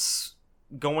of what's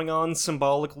going on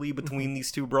symbolically between these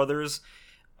two brothers,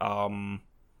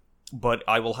 but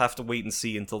I will have to wait and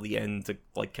see until the end to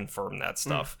confirm that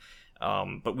stuff.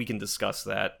 But we can discuss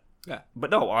that. Yeah. But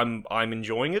no, I'm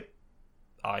enjoying it.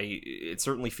 It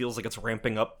certainly feels like it's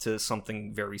ramping up to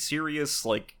something very serious.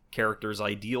 Characters'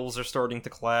 ideals are starting to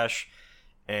clash,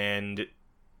 and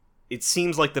it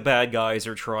seems like the bad guys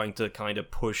are trying to kind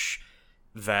of push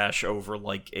Vash over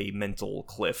a mental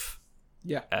cliff.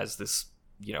 Yeah. As this,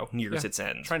 nears its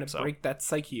end. Trying to break that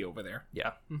psyche over there.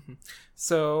 Yeah.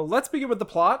 So let's begin with the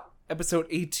plot. Episode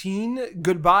 18,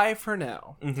 Goodbye for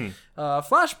Now.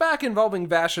 Flashback involving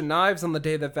Vash and Knives on the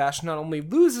day that Vash not only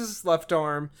loses his left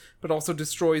arm, but also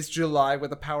destroys July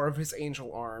with the power of his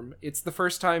angel arm. It's the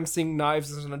first time seeing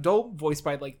Knives as an adult, voiced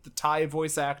by the Thai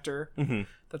voice actor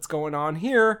that's going on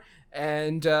here.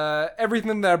 And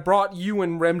everything that brought you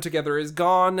and Rem together is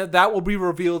gone. That will be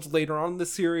revealed later on in the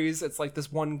series. It's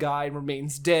this one guy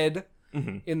remains dead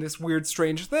in this weird,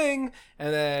 strange thing.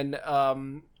 And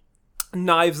then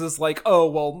Knives is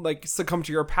succumb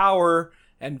to your power.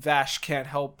 And Vash can't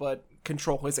help but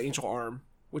control his angel arm,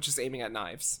 which is aiming at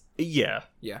Knives. Yeah.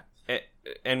 Yeah.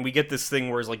 And we get this thing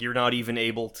where it's you're not even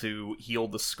able to heal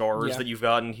the scars that you've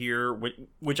gotten here,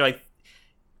 which I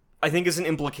think is an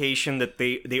implication that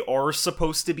they are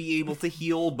supposed to be able to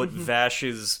heal, but Vash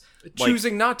is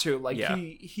choosing not to.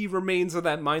 He remains in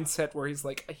that mindset where he's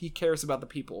he cares about the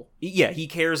people. Yeah, he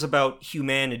cares about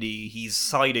humanity. He's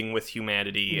siding with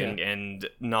humanity, and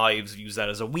Knives views that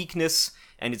as a weakness,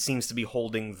 and it seems to be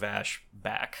holding Vash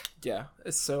back. Yeah,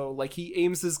 so he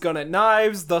aims his gun at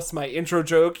Knives, thus my intro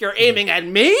joke, you're aiming at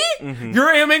me?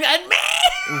 You're aiming at me?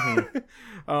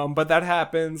 But that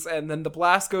happens, and then the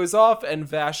blast goes off, and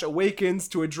Vash awakens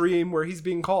to a dream where he's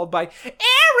being called by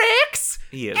Eric's!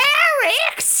 He is.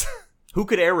 Eric's! Who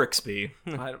could Eric's be?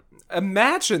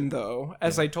 Imagine, though,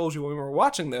 as I told you when we were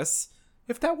watching this,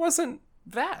 if that wasn't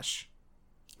Vash.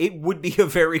 It would be a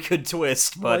very good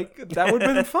twist, but... Like, that would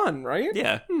have been fun, right?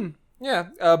 Yeah.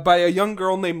 Yeah, by a young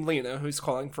girl named Lena, who's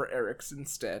calling for Eric's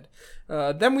instead.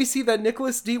 Then we see that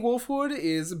Nicholas D. Wolfwood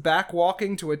is back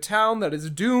walking to a town that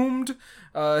is doomed,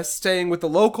 staying with the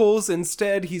locals.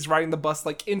 Instead, he's riding the bus,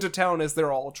 like, into town as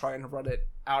they're all trying to run it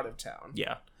out of town.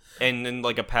 Yeah. And then,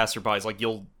 like, a passerby's like,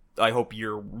 I hope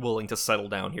you're willing to settle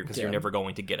down here, because you're never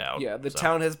going to get out. Yeah, the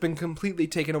town has been completely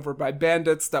taken over by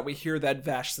bandits that we hear that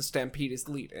Vash the Stampede is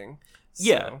leading. So.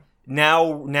 Yeah.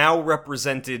 Now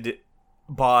represented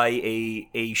by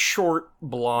a short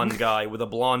blonde guy with a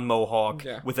blonde mohawk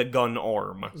with a gun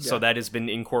arm. Yeah. So that has been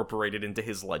incorporated into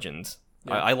his legend.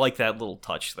 Yeah. I like that little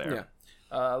touch there.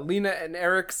 Yeah. Lena and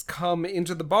Eric's come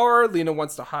into the bar. Lena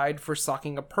wants to hide for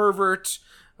stalking a pervert.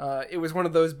 It was one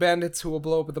of those bandits who will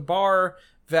blow up the bar.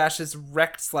 Vash is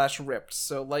wrecked/ripped.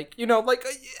 So, like, you know, like,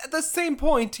 at the same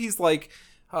point, he's like,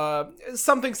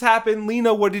 something's happened.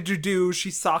 Lena, what did you do?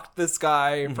 She socked this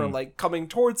guy for, like, coming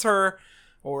towards her.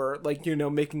 Or, like, you know,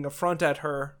 making a front at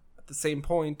her at the same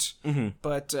point.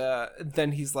 But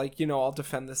then he's like, you know, I'll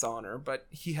defend this honor. But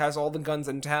he has all the guns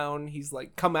in town. He's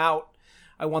like, come out.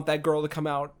 I want that girl to come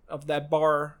out of that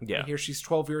bar. Yeah. I hear she's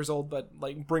 12 years old, but,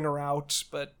 like, bring her out.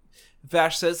 But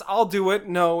Vash says, I'll do it.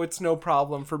 No, it's no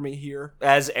problem for me here.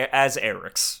 As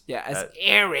Eric's. Yeah, as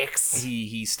Eric's.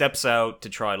 He steps out to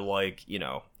try to, like, you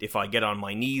know, if I get on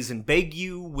my knees and beg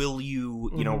you, will you,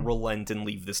 you know, relent and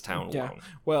leave this town alone?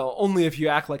 Well, only if you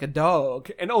act like a dog,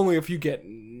 and only if you get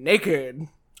naked.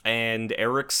 And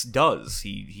Eric's does.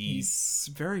 He's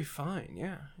very fine,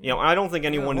 yeah. You know, I don't think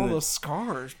anyone all those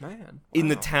scars, man. In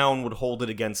the town would hold it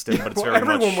against him, but it's very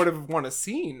everyone much... would have won a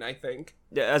scene, I think.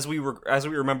 As we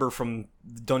remember from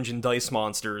Dungeon Dice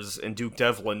Monsters and Duke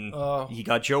Devlin, he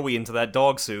got Joey into that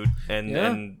dog suit,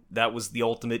 and that was the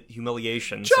ultimate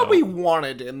humiliation. Joey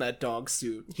wanted in that dog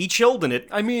suit. He chilled in it.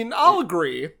 I mean, I'll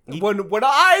agree. When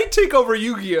I take over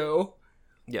Yu-Gi-Oh!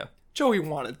 Yeah. Joey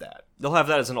wanted that. They'll have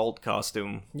that as an alt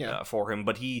costume for him,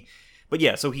 but he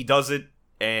does it,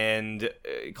 and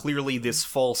clearly this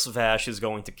false Vash is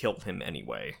going to kill him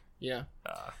anyway. Yeah.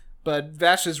 But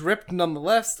Vash is ripped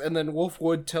nonetheless, and then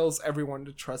Wolfwood tells everyone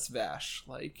to trust Vash.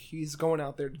 Like, he's going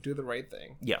out there to do the right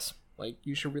thing. Yes. Like,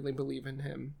 you should really believe in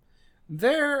him.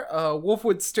 There,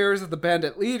 Wolfwood stares at the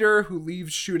bandit leader, who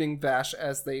leaves shooting Vash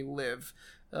as they live.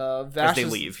 Vash As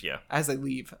they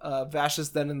leave. Vash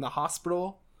is then in the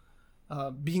hospital,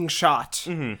 being shot.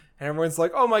 And everyone's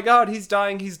like, oh my god, he's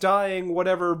dying,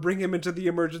 whatever, bring him into the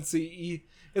emergency.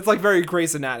 It's like very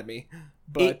Grey's Anatomy.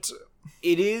 But...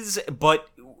 It is, but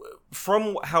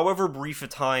from however brief a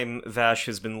time Vash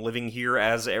has been living here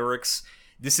as Eric's,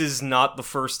 this is not the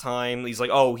first time he's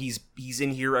like, oh, he's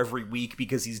in here every week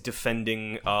because he's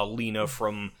defending Lena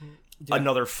from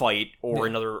another fight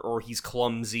or he's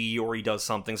clumsy or he does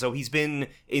something. So he's been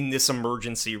in this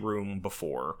emergency room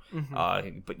before,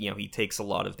 but you know, he takes a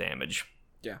lot of damage.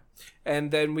 Yeah, and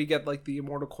then we get like the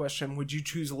immortal question: would you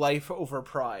choose life over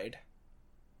pride?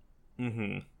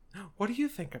 What do you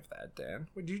think of that, Dan?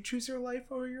 Would you choose your life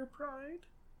over your pride?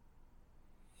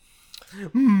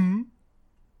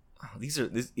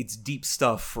 It's deep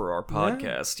stuff for our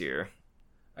podcast here.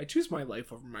 I choose my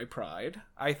life over my pride,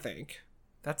 I think.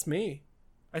 That's me.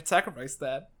 I'd sacrifice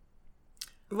that.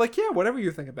 But like, yeah, whatever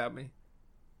you think about me.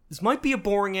 This might be a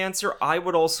boring answer. I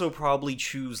would also probably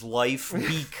choose life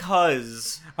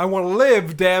because... I want to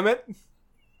live, damn it!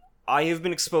 I have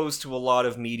been exposed to a lot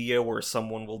of media where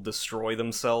someone will destroy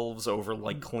themselves over,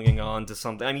 like, clinging on to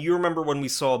something. I mean, you remember when we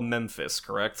saw Memphis,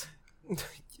 correct?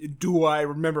 Do I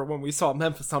remember when we saw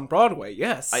Memphis on Broadway?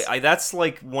 Yes. I that's,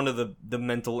 like, one of the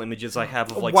mental images I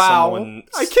have of, like, someone...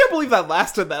 I can't believe that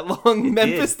lasted that long.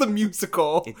 Memphis the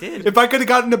musical. It did. If I could have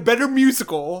gotten a better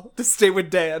musical to stay with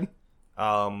Dan.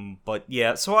 But,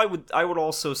 yeah, so I would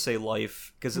also say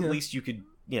life, because at least you could,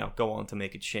 you know, go on to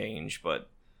make a change, but...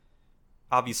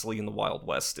 Obviously, in the Wild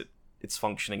West, it's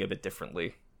functioning a bit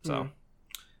differently. So,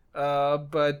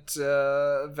 but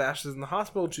Vash is in the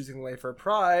hospital, choosing life or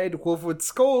pride. Wolfwood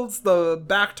scolds the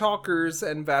backtalkers,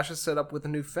 and Vash is set up with a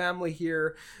new family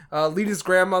here. Lena's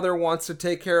grandmother wants to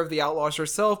take care of the outlaws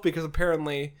herself because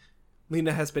apparently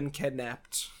Lena has been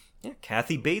kidnapped. Yeah,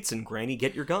 Kathy Bates and Granny,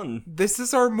 get your gun. This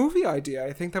is our movie idea.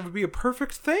 I think that would be a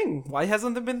perfect thing. Why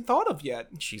hasn't it been thought of yet?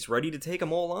 She's ready to take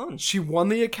them all on. She won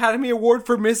the Academy Award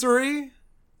for Misery.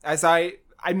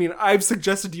 I've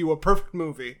suggested to you a perfect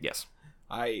movie. Yes.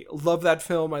 I love that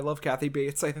film. I love Kathy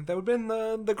Bates. I think that would have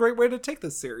been the great way to take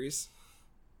this series.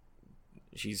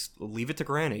 Leave it to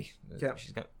Granny. Yeah.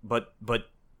 But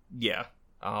yeah.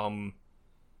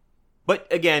 But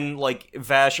again, like,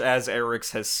 Vash as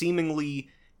Eryx has seemingly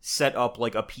set up,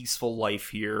 like, a peaceful life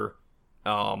here,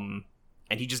 and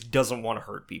he just doesn't want to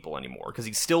hurt people anymore, because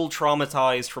he's still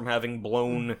traumatized from having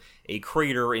blown a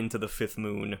crater into the fifth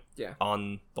moon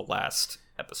on the last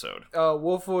episode.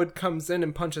 Wolfwood comes in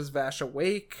and punches Vash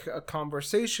awake. A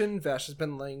conversation. Vash has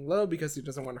been laying low because he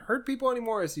doesn't want to hurt people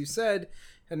anymore, as you said.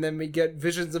 And then we get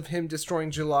visions of him destroying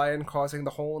July and causing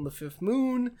the hole in the fifth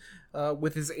moon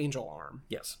with his angel arm.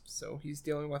 Yes. So he's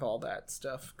dealing with all that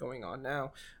stuff going on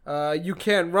now. You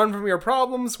can't run from your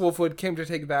problems. Wolfwood came to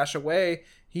take Vash away.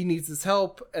 He needs his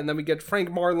help. And then we get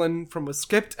Frank Marlin from a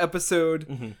skipped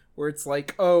episode where it's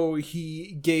like, oh,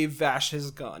 he gave Vash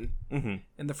his gun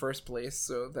in the first place.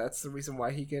 So that's the reason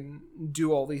why he can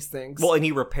do all these things. Well, and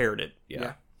he repaired it.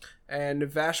 Yeah. And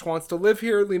Vash wants to live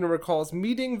here. Lena recalls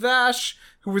meeting Vash,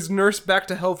 who was nursed back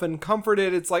to health and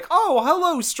comforted. It's like, oh,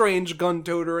 hello, strange gun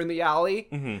toter in the alley.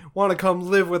 Want to come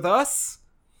live with us?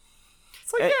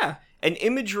 It's like, yeah. And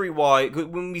imagery-wise,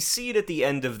 when we see it at the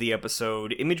end of the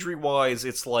episode, imagery-wise,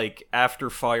 it's like after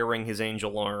firing his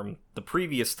angel arm the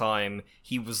previous time,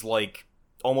 he was like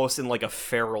almost in like a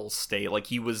feral state. Like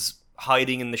he was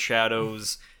hiding in the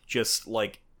shadows, just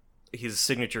like his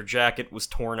signature jacket was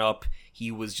torn up. He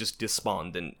was just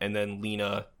despondent, and then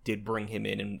Lena did bring him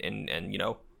in and you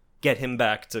know, get him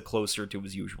back to closer to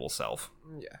his usual self.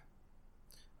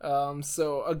 Yeah.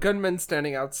 So a gunman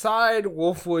standing outside.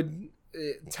 Wolfwood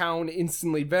town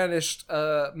instantly vanished.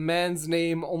 Man's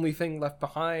name, only thing left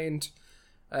behind.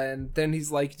 And then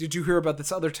he's like, did you hear about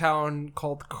this other town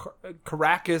called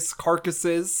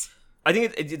Carcasses? I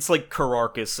think it's like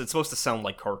Cararcus. It's supposed to sound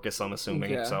like Carcass, I'm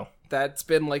assuming. Yeah. So that's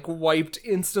been like wiped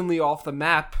instantly off the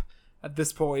map at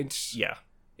this point. Yeah.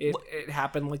 It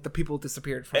happened, like the people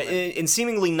disappeared from it. And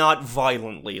seemingly not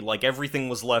violently, like everything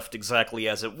was left exactly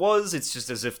as it was, it's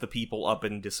just as if the people up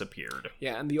and disappeared.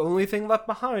 Yeah, and the only thing left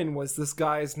behind was this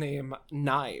guy's name,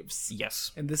 Knives.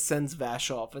 Yes. And this sends Vash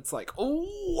off. It's like,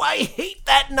 oh, I hate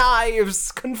that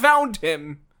Knives! Confound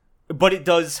him! But it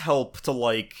does help to,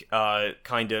 like,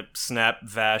 kind of snap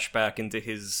Vash back into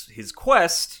his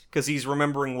quest, because he's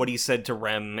remembering what he said to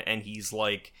Rem, and he's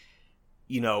like,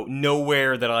 you know,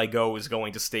 nowhere that I go is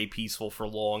going to stay peaceful for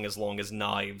long as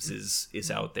Knives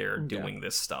is out there doing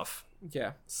this stuff.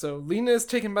 Yeah, so Lena is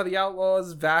taken by the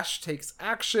outlaws, Vash takes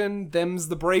action, them's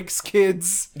the breaks,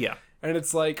 kids. Yeah. And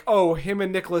it's like, oh, him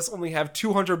and Nicholas only have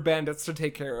 200 bandits to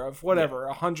take care of. Whatever,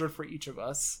 100 for each of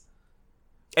us.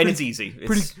 And it's easy.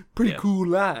 It's pretty cool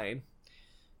line.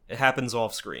 It happens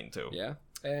off screen, too. Yeah.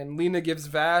 And Lena gives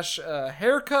Vash a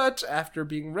haircut after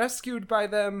being rescued by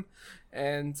them.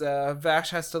 And Vash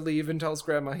has to leave and tells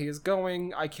Grandma he is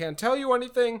going. I can't tell you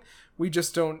anything. We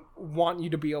just don't want you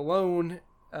to be alone.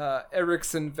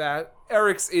 Eryx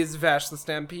is Vash the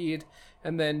Stampede.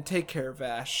 And then take care,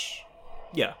 Vash.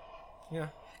 Yeah. Yeah.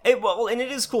 And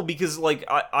it is cool because, like,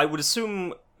 I would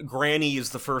assume Granny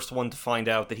is the first one to find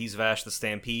out that he's Vash the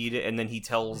Stampede, and then he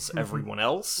tells everyone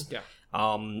else. Yeah.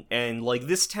 And, like,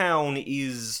 this town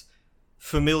is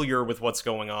familiar with what's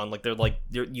going on. Like,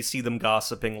 you see them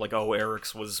gossiping, like, oh,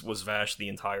 Eryx was Vash the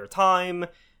entire time.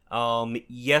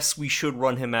 Yes, we should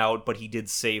run him out, but he did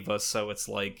save us, so it's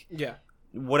like... Yeah.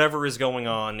 Whatever is going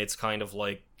on, it's kind of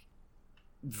like...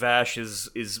 Vash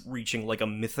is reaching, like, a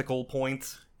mythical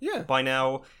point by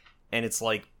now, and it's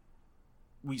like,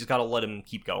 we just gotta let him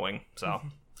keep going, so...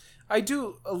 I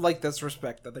do like this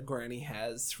respect that the Granny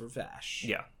has for Vash.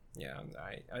 Yeah. Yeah,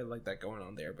 I like that going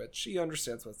on there, but she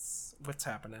understands what's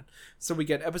happening. So we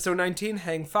get episode 19,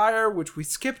 Hang Fire, which we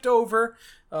skipped over.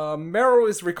 Meryl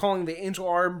is recalling the angel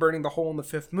arm burning the hole in the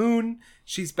fifth moon.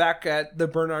 She's back at the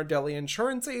Bernardelli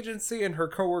Insurance Agency, and her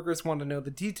coworkers want to know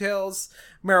the details.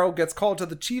 Meryl gets called to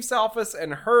the chief's office,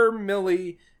 and her and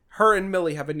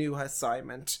Millie have a new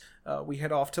assignment. We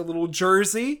head off to Little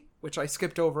Jersey, which I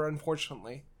skipped over,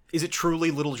 unfortunately. Is it truly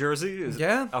Little Jersey?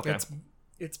 Yeah. Okay.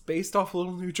 It's based off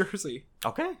Little New Jersey.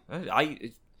 Okay.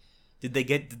 Did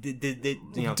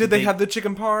they have the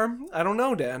chicken parm? I don't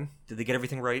know, Dan. Did they get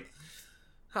everything right?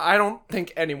 I don't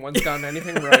think anyone's gotten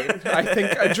anything right. I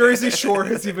think Jersey Shore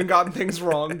has even gotten things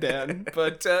wrong, Dan.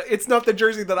 But it's not the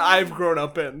Jersey that I've grown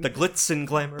up in. The glitz and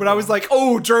glamour. But I was like,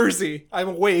 oh, Jersey. I'm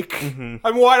awake. Mm-hmm.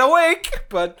 I'm wide awake.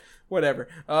 But whatever.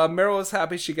 Meryl is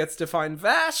happy she gets to find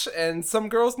Vash, and some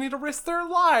girls need to risk their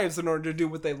lives in order to do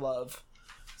what they love.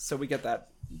 So we get that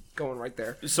going right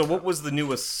there. So what was the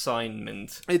new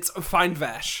assignment? It's find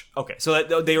Vash. Okay, so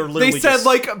that they were literally They said,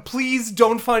 like, please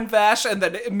don't find Vash, and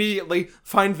then immediately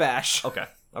find Vash. Okay.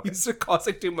 He's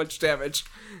causing too much damage.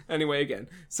 Anyway, again.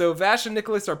 So Vash and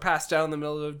Nicholas are passed down in the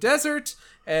middle of the desert,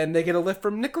 and they get a lift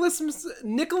from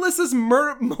Nicholas's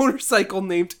motorcycle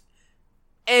named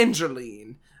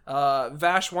Angeline.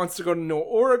 Vash wants to go to New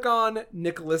Oregon.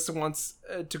 Nicholas wants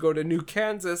to go to New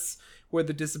Kansas, where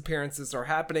the disappearances are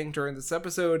happening during this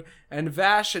episode. And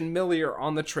Vash and Millie are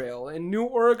on the trail. In New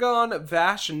Oregon,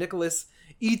 Vash and Nicholas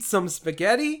eat some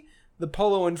spaghetti. The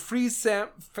Polo and Freeze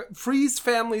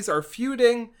families are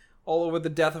feuding all over the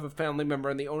death of a family member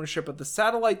and the ownership of the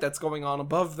satellite that's going on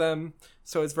above them.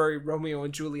 So it's very Romeo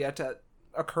and Juliet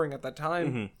occurring at that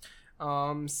time.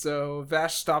 So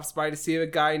Vash stops by to see a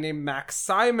guy named Max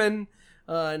Simon,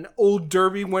 an old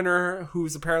Derby winner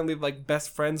who's apparently like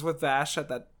best friends with Vash at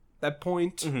that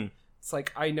point. It's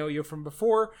like, I know you from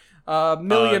before.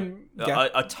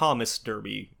 A Thomas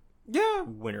Derby Yeah.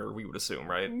 winner, we would assume,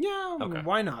 right? Yeah, Okay.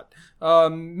 Why not?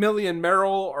 Millie and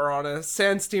Meryl are on a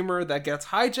sand steamer that gets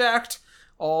hijacked,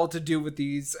 all to do with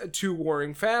these two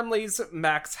warring families.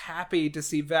 Max happy to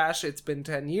see Vash. It's been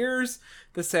 10 years.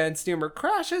 The sand steamer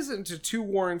crashes into two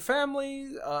warring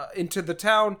families, into the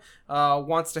town,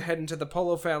 wants to head into the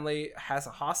Polo family, has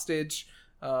a hostage,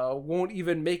 won't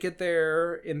even make it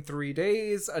there in 3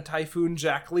 days. A typhoon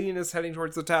Jacqueline is heading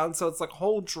towards the town, so it's like a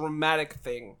whole dramatic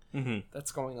thing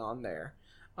that's going on there.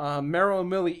 Meryl and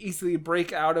Millie easily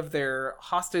break out of their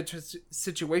hostage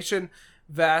situation.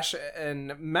 Vash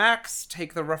and Max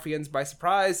take the ruffians by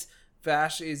surprise.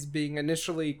 Vash is being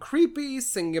initially creepy,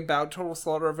 singing about total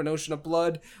slaughter of an ocean of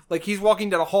blood. Like, he's walking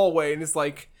down a hallway and is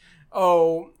like,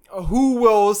 oh, who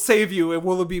will save you? And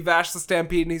will it be Vash the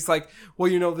Stampede? And he's like, well,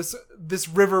 you know, this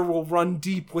river will run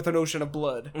deep with an ocean of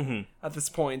blood at this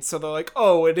point. So they're like,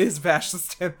 oh, it is Vash the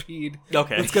Stampede.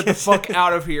 Okay. Let's get the fuck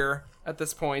out of here at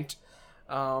this point.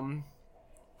 But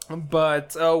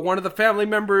one of the family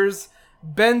members,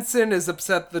 Benson, is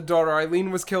upset the daughter Eileen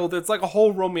was killed. It's like a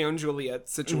whole Romeo and Juliet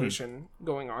situation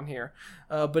going on here,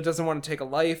 but doesn't want to take a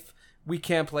life. We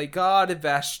can't play God.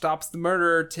 Vash stops the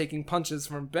murder, taking punches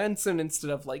from Benson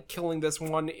instead of like killing this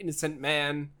one innocent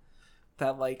man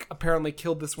that like apparently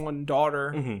killed this one daughter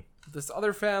of this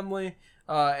other family.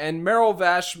 And Meryl,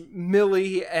 Vash,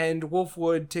 Millie, and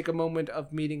Wolfwood take a moment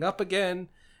of meeting up again,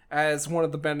 as one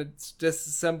of the bandits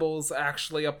disassembles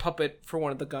actually a puppet for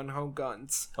one of the gung-ho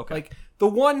guns. Okay. Like, the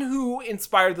one who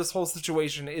inspired this whole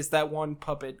situation is that one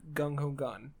puppet gung-ho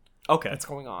gun. Okay. That's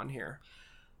going on here.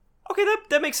 Okay,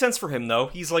 that makes sense for him, though.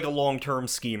 He's like a long-term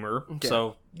schemer,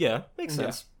 so, yeah, makes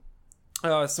sense.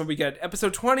 So we get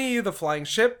episode 20, The Flying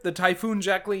Ship. The Typhoon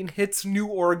Jacqueline hits New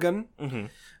Oregon.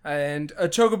 And a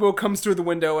chocobo comes through the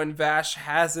window, and Vash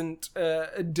hasn't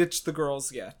ditched the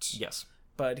girls yet. Yes.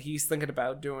 But he's thinking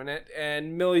about doing it.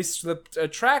 And Millie slipped a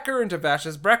tracker into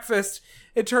Vash's breakfast.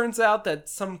 It turns out that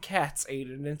some cats ate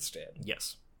it instead.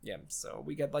 Yes. Yeah, so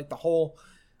we get like the whole,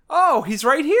 oh, he's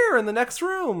right here in the next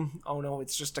room. Oh no,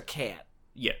 it's just a cat.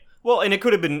 Yeah. Well, and it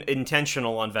could have been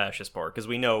intentional on Vash's part, because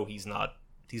we know he's not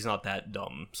that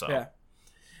dumb, so. Yeah.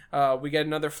 We get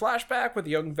another flashback with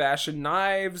young Vash and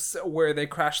Knives, where they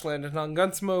crash landed on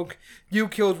Gunsmoke. You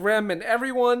killed Rem and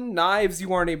everyone. Knives,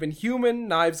 you aren't even human.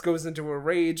 Knives goes into a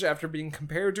rage after being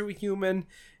compared to a human,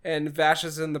 and Vash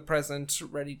is in the present,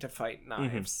 ready to fight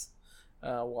Knives.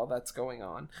 While that's going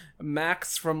on.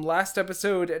 Max from last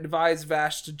episode advised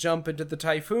Vash to jump into the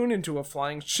Typhoon into a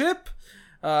flying ship.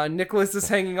 Nicholas is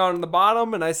hanging on the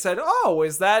bottom, and I said, oh,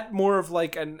 is that more of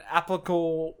like an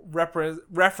applicable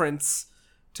reference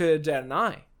to Dad and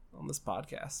I on this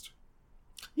podcast?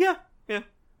 Yeah.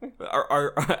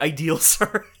 Our ideals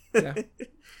are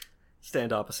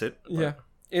stand opposite. But. Yeah.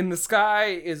 In the sky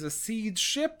is a siege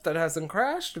ship that hasn't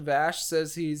crashed. Vash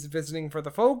says he's visiting for the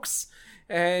folks.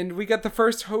 And we get the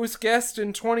first host guest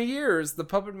in 20 years. The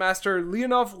puppet master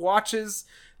Leonov watches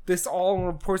this all and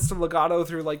reports to Legato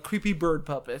through like creepy bird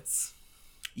puppets.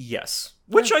 Yes,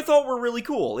 which I thought were really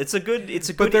cool. It's a good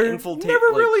but they're infiltrate.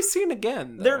 Never really seen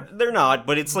again. Though. They're not,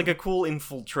 but it's like a cool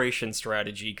infiltration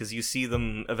strategy because you see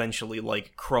them eventually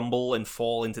like crumble and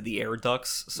fall into the air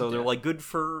ducts. So they're like good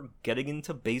for getting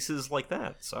into bases like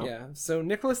that. So yeah, so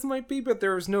Nicholas might be, but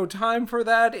there was no time for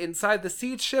that. Inside the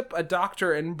siege ship, a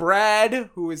doctor and Brad,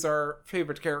 who is our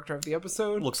favorite character of the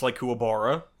episode, looks like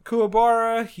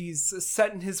Kuwabara, he's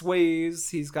set in his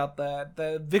ways. He's got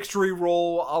the victory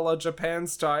roll a la Japan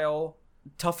style.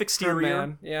 Tough exterior.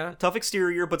 Man. Yeah. Tough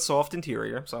exterior, but soft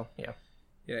interior. So, yeah.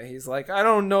 Yeah, he's like, I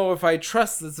don't know if I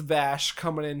trust this Vash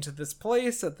coming into this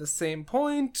place at the same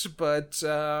point, but,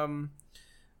 so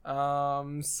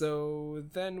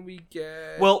then we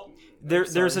get... Well,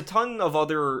 there's a ton of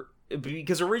other...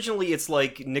 Because originally it's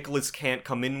like, Nicholas can't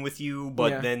come in with you,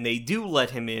 but then they do let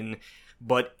him in.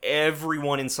 But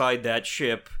everyone inside that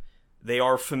ship, they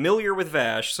are familiar with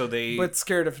Vash, so they... But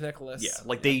scared of Nicholas.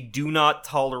 Yeah, they do not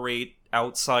tolerate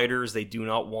outsiders. They do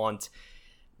not want...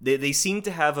 They seem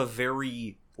to have a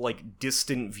very like,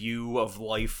 distant view of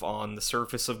life on the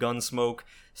surface of Gunsmoke,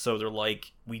 so they're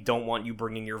like, we don't want you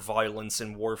bringing your violence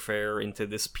and warfare into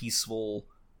this peaceful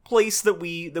place that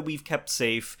we've kept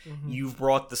safe. You've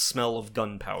brought the smell of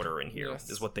gunpowder in here,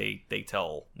 is what they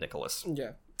tell Nicholas.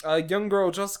 Yeah. Young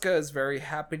girl Jessica is very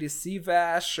happy to see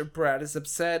Vash. Brad is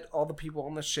upset. All the people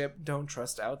on the ship don't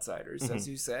trust outsiders, as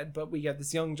you said. But we get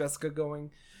this young Jessica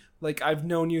going, like, I've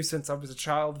known you since I was a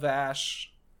child,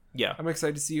 Vash. Yeah. I'm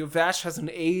excited to see you. Vash hasn't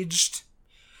aged.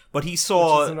 But he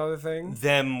saw another thing.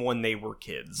 Them when they were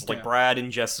kids. Like, Brad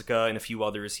and Jessica and a few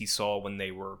others he saw when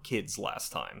they were kids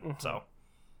last time. So,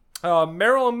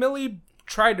 Meryl and Millie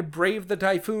tried to brave the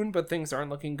typhoon, but things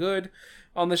aren't looking good.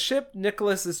 On the ship,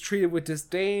 Nicholas is treated with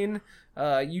disdain.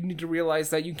 You need to realize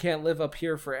that you can't live up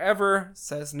here forever,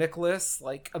 says Nicholas.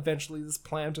 Like, eventually this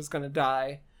plant is going to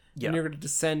die. Yeah. And you're going to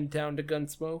descend down to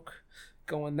Gunsmoke.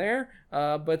 Going there.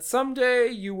 But someday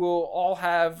you will all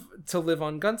have to live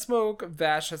on Gunsmoke.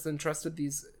 Vash has entrusted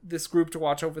this group to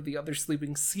watch over the other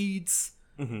sleeping seeds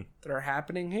that are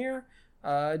happening here.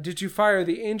 Did you fire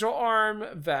the angel arm?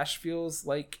 Vash feels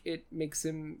like it makes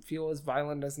him feel as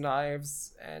violent as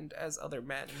knives and as other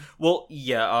men. Well,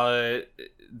 yeah,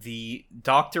 the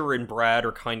doctor and Brad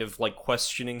are kind of, like,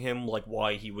 questioning him, like,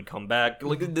 why he would come back.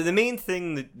 Like, the main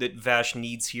thing that Vash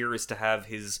needs here is to have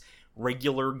his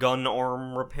regular gun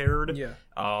arm repaired. Yeah.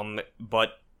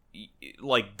 But,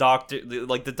 like,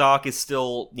 the doc is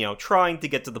still, you know, trying to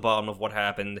get to the bottom of what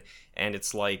happened, and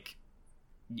it's like,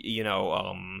 you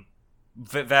know,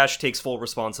 Vash takes full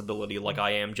responsibility, like,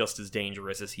 I am just as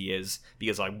dangerous as he is,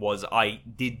 because I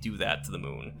did do that to the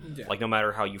moon. Yeah. Like, no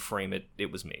matter how you frame it,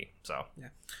 it was me, so. Yeah.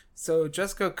 So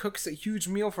Jessica cooks a huge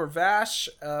meal for Vash,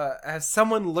 as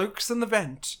someone lurks in the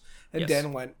vent, and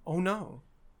Dan went, oh no.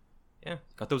 Yeah,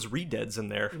 got those re-deads in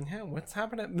there. Yeah, what's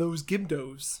happening? Those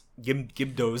Gibdos.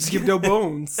 Gibdos. Gibdo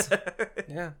bones.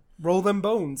 Yeah. Roll them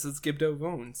bones. It's Gibdo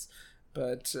bones.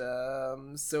 But,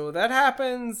 so that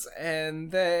happens,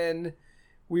 and then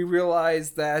we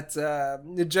realize that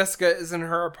Jessica is in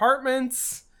her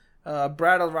apartment.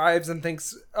 Brad arrives and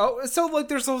thinks, oh, so, like,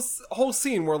 there's a whole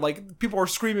scene where, like, people are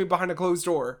screaming behind a closed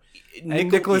door.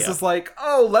 And Nicholas is like,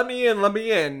 oh, let me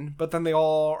in. But then they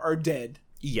all are dead.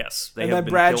 Yes. And then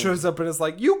Brad shows up and is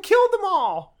like, you killed them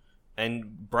all!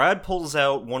 And Brad pulls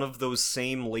out one of those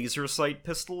same laser sight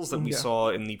pistols that we saw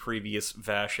in the previous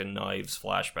Vash and Knives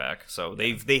flashback. So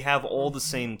they have all the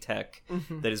same tech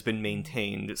that has been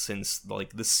maintained since,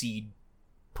 like, the Seed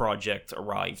project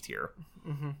arrived here.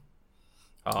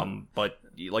 But,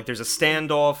 like, there's a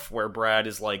standoff where Brad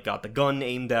is, like, got the gun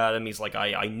aimed at him. He's like,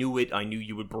 I knew it. I knew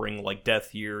you would bring, like,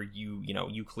 death here.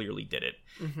 You clearly did it.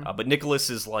 But Nicholas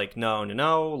is like,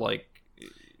 no, like,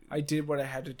 I did what I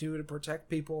had to do to protect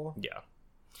people. Yeah.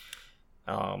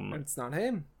 And it's not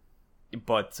him.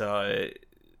 But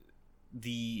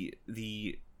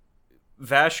the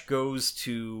Vash goes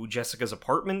to Jessica's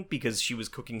apartment because she was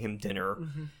cooking him dinner,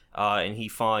 and he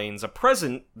finds a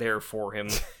present there for him.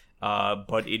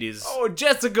 But it is... Oh,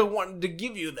 Jessica wanted to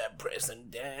give you that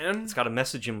present, Dan. It's got a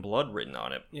message in blood written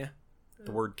on it. Yeah.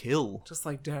 The word kill. Just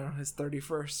like Dan on his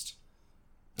 31st.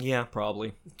 Yeah,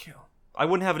 probably. Kill. I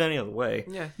wouldn't have it any other way.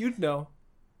 Yeah, you'd know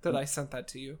that I sent that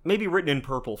to you. Maybe written in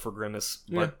purple for Grimace,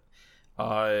 but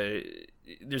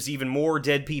there's even more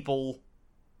dead people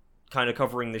kind of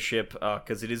covering the ship,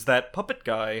 because it is that puppet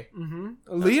guy.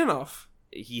 Leonov.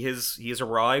 He has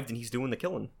arrived and he's doing the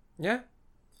killing. Yeah.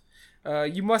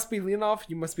 You must be Leonov.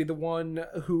 You must be the one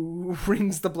who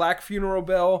rings the black funeral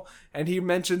bell, and he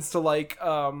mentions to, like,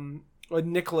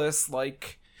 Nicholas,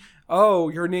 like, oh,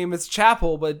 your name is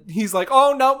Chapel, but he's like,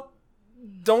 oh, no,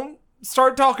 don't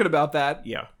start talking about that.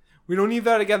 Yeah. We don't need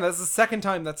that again. That's the second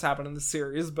time that's happened in the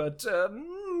series, but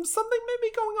something may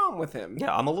be going on with him.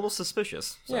 Yeah, I'm a little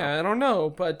suspicious. So. Yeah, I don't know,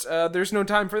 but there's no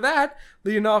time for that.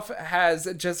 Leonov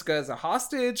has Jessica as a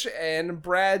hostage, and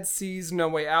Brad sees no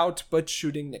way out but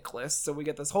shooting Nicholas. So we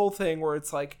get this whole thing where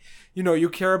it's like, you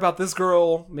care about this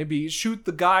girl, maybe shoot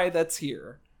the guy that's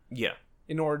here. Yeah.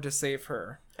 In order to save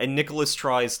her. And Nicholas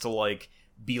tries to, like,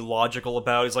 be logical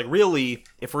about it. He's like, really,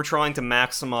 if we're trying to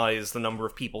maximize the number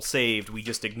of people saved, we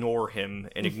just ignore him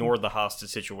and ignore the hostage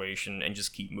situation and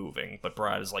just keep moving. But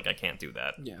Brad is like, I can't do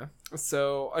that. Yeah.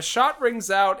 So a shot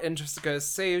rings out and Jessica is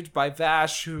saved by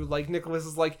Vash, who, like, Nicholas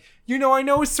is like, I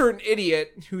know a certain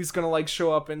idiot who's gonna, like,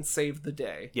 show up and save the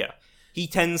day. Yeah. He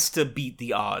tends to beat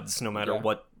the odds no matter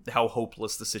how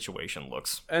hopeless the situation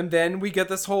looks. And then we get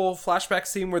this whole flashback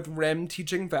scene with Rem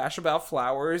teaching Vash about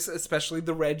flowers, especially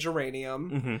the red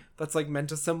geranium. That's, like, meant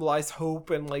to symbolize hope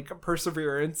and, like,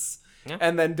 perseverance. Yeah.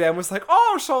 And then Dan was like,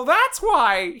 oh, so that's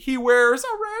why he wears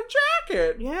a red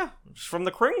jacket. Yeah, it's from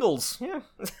the Kringles. Yeah.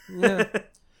 Yeah.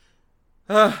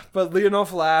 But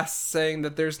Leonov laughs, saying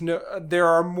that there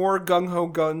are more gung-ho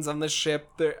guns on the ship.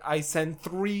 I send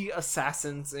 3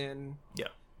 assassins in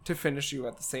to finish you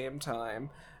at the same time.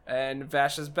 And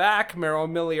Vash is back. Meryl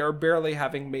and Millie are barely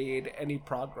having made any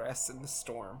progress in the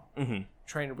storm,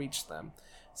 trying to reach them.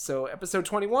 So, episode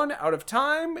 21, Out of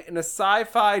Time, in a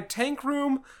sci-fi tank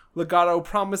room, Legato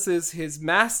promises his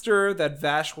master that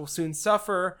Vash will soon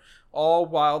suffer, all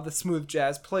while the smooth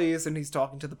jazz plays and he's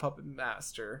talking to the puppet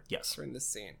master during this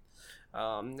scene.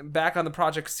 Back on the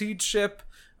Project Seed ship,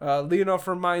 Leonov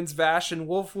reminds Vash and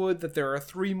Wolfwood that there are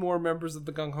 3 more members of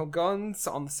the Gung-Ho Guns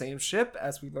on the same ship,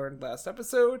 as we learned last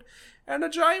episode, and a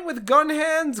giant with gun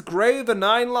hands, Gray the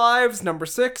 9 Lives, number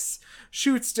 6,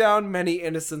 shoots down many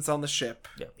innocents on the ship.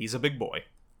 Yeah, he's a big boy.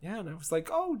 Yeah, and I was like,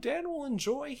 oh, Dan will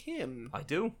enjoy him. I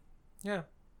do. Yeah.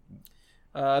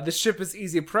 The ship is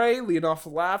easy prey.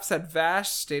 Leonov laughs at Vash,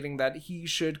 stating that he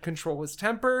should control his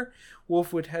temper.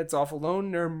 Wolfwood heads off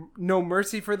alone. No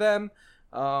mercy for them.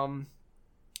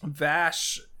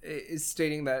 Vash is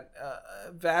stating that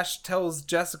Vash tells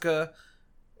Jessica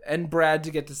and Brad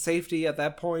to get to safety at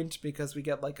that point, because we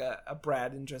get like a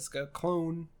Brad and Jessica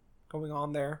clone going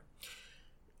on there.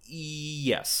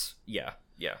 Yes. Yeah.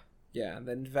 Yeah, and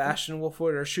then Vash and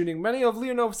Wolfwood are shooting many of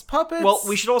Leonov's puppets. Well,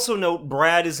 we should also note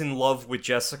Brad is in love with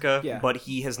Jessica, but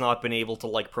he has not been able to,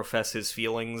 like, profess his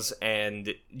feelings,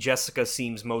 and Jessica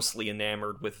seems mostly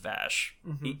enamored with Vash.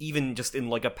 Even just in,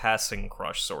 like, a passing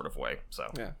crush sort of way, so.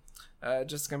 Yeah.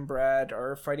 Jessica and Brad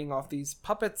are fighting off these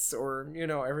puppets, or,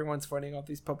 everyone's fighting off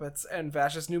these puppets, and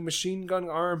Vash's new machine gun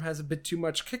arm has a bit too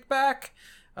much kickback.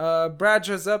 Brad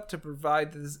shows up to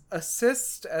provide this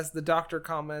assist, as the doctor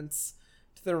comments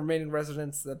to the remaining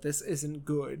residents that this isn't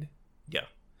good. Yeah.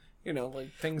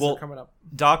 Things are coming up.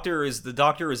 The doctor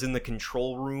is in the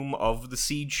control room of the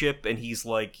seed ship, and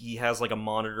he has a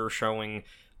monitor showing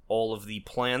all of the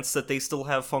plants that they still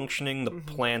have functioning. The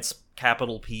plants,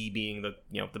 capital P, being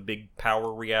the big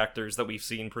power reactors that we've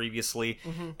seen previously.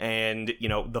 And,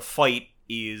 the fight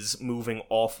is moving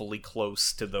awfully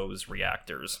close to those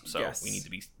reactors, so we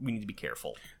need to be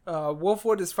careful.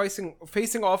 Wolfwood is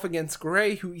facing off against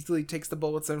Gray, who easily takes the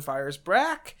bullets and fires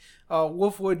back.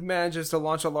 Wolfwood manages to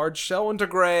launch a large shell into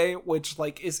Gray, which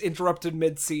is interrupted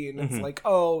mid-scene. It's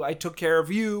oh, I took care of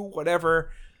you,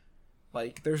 whatever.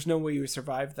 There's no way you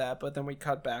survived that, but then we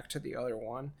cut back to the other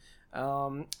one.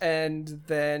 And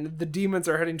then the demons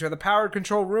are heading to the power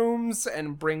control rooms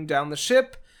and bring down the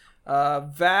ship.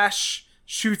 Vash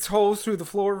shoots holes through the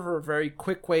floor for a very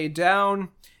quick way down,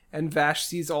 and Vash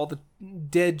sees all the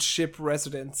dead ship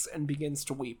residents and begins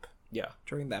to weep. Yeah.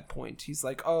 During that point, he's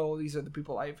like, oh, these are the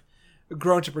people I've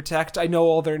grown to protect. I know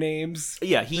all their names.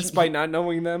 Yeah, despite not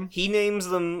knowing them. He names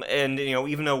them, and,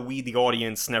 even though we, the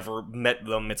audience, never met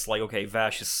them, it's like, okay,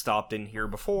 Vash has stopped in here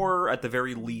before. At the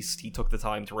very least, he took the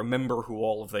time to remember who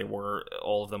all of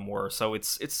them were. So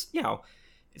it's a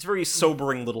very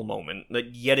sobering little moment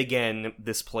that yet again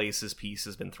this place's peace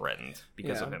has been threatened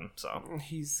because of him. So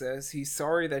he says he's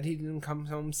sorry that he didn't come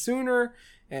home sooner,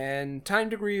 and time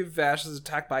to grieve. Vash is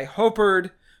attacked by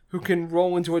Hopard, who can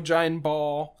roll into a giant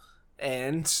ball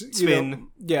and spin,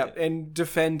 and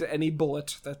defend any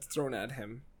bullet that's thrown at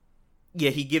him.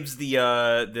 Yeah, he gives the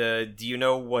do you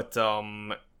know what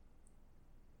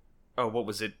what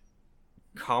was it?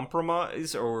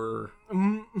 Compromise or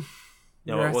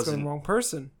No, it wasn't. The wrong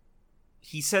person.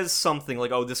 He says something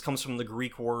like, "Oh, this comes from the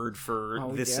Greek word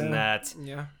for this and that."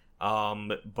 Yeah.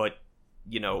 But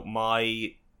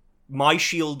my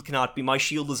shield cannot be. My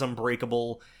shield is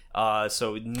unbreakable.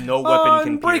 So no weapon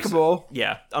can unbreakable. Pierce it.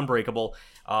 Yeah, unbreakable.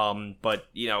 But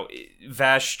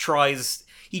Vash tries.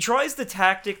 He tries the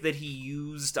tactic that he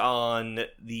used on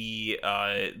the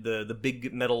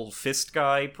big metal fist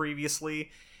guy previously,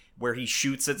 where he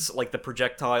shoots it the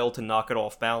projectile to knock it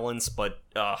off balance, but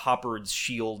Hopper's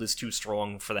shield is too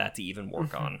strong for that to even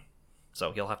work on.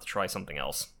 So he'll have to try something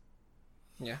else.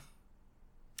 Yeah.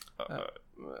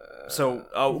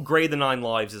 Gray the 9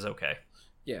 Lives is okay.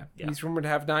 Yeah. He's rumored to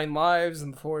have 9 lives,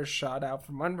 and the floor is shot out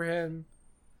from under him.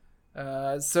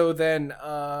 So then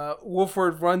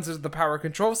Wolford runs into the power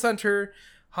control center.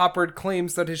 Hopper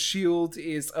claims that his shield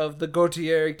is of the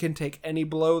Gautier, can take any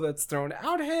blow that's thrown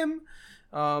at him.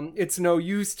 It's no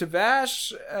use to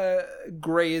Vash.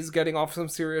 Gray is getting off some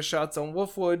serious shots on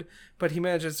Wolfwood, but he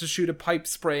manages to shoot a pipe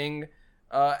spraying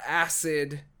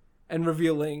acid and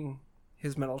revealing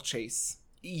his metal chase.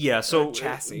 Yeah, so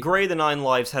chassis. Gray the 9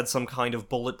 Lives had some kind of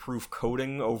bulletproof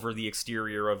coating over the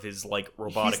exterior of his robotic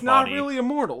body. He's not really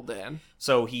immortal, Dan.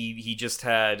 So he just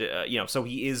had so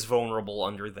he is vulnerable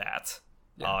under that.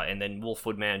 Yeah. And then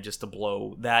Wolfwood manages to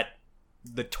blow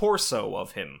the torso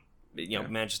of him.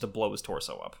 Manages to blow his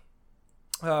torso up.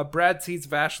 Brad sees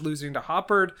Vash losing to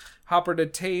Hoppard. Hoppard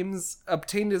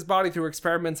obtained his body through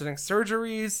experiments and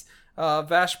surgeries.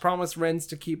 Vash promised Renz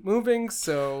to keep moving,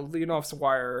 so Leonoff's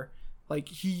wire, like,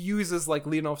 he uses, like,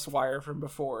 Leonoff's wire from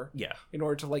before. Yeah. In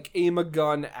order to, like, aim a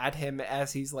gun at him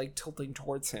as he's, like, tilting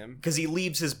towards him. Because he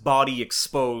leaves his body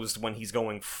exposed when he's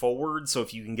going forward, so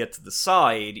if you can get to the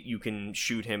side, you can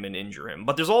shoot him and injure him.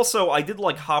 But there's also, I did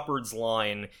like Hoppard's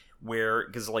line where,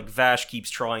 because, like, Vash keeps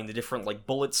trying the different, like,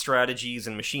 bullet strategies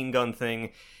and machine gun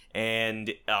thing,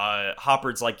 and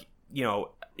Hoppard's like, you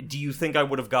know, do you think I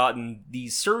would have gotten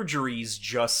these surgeries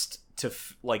just to,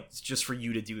 just for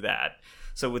you to do that?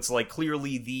 So it's like,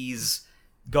 clearly these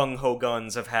gung-ho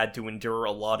guns have had to endure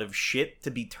a lot of shit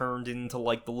to be turned into,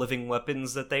 like, the living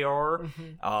weapons that they are.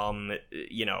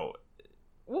 You know,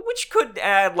 which could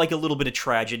add, like, a little bit of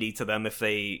tragedy to them if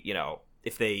they, you know,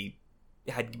 if they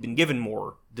had been given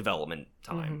more development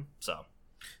time.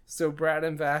 So Brad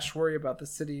and Vash worry about the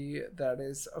city that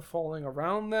is falling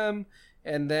around them,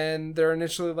 and then they're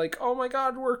initially like, oh my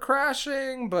god, we're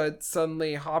crashing, but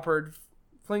suddenly Hoppard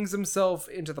flings himself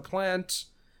into the plant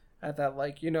at that,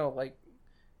 like, you know, like,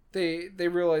 they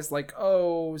realize, like,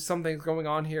 oh, something's going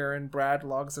on here, and Brad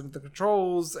logs into the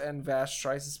controls, and Vash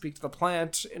tries to speak to the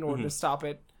plant in order to stop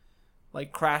it,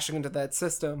 like, crashing into that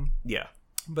system. Yeah.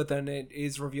 But then it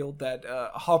is revealed that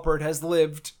Hoppard has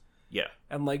lived. Yeah.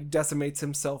 And, like, decimates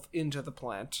himself into the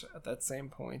plant at that same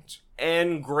point.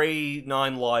 And Grey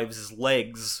 9 Lives'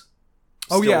 legs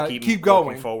keep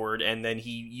going forward, and then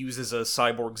he uses a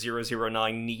Cyborg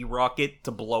 009 knee rocket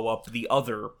to blow up the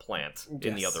other plant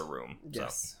in the other room.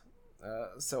 Yes.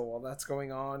 So while that's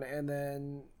going on, and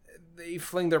then they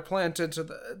fling their plant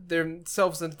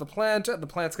themselves into the plant, and the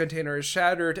plant's container is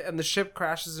shattered, and the ship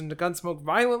crashes into gunsmoke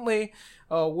violently.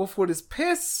 Wolfwood is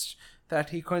pissed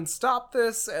that he couldn't stop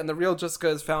this, and the real Jessica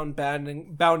is found bound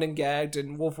and gagged,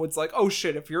 and Wolfwood's like, oh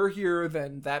shit, if you're here,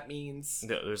 then that means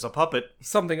there's a puppet.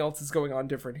 Something else is going on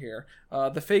different here.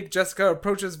 The fake Jessica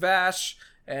approaches Vash,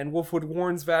 and Wolfwood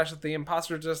warns Vash that the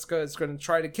imposter Jessica is going to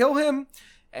try to kill him,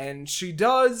 and she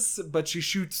does, but she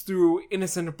shoots through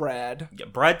innocent Brad. Yeah,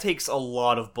 Brad takes a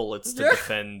lot of bullets to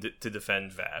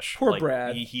defend Vash. Poor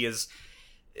Brad. He is...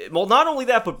 Well, not only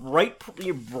that, but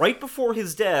right before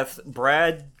his death,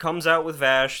 Brad comes out with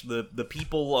Vash. The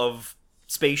people of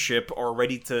Spaceship are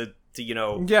ready to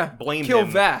blame kill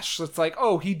him. Vash. It's like,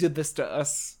 oh, he did this to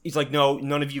us. He's like, no,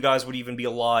 none of you guys would even be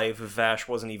alive if Vash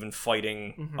wasn't even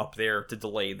fighting up there to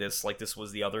delay this. Like, this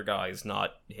was the other guys,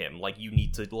 not him. Like, you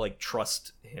need to, like,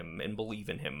 trust him and believe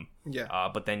in him. Yeah.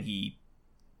 But then he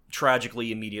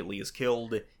tragically immediately is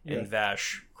killed, and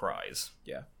Vash cries.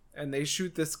 Yeah. And they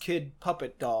shoot this kid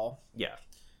puppet doll. Yeah.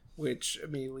 Which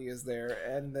immediately is there.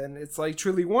 And then it's like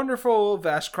truly wonderful.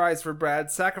 Vash cries for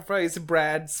Brad's sacrifice.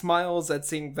 Brad smiles at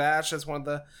seeing Vash as one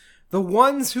of the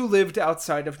ones who lived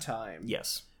outside of time.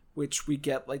 Yes. Which we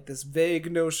get like this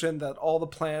vague notion that all the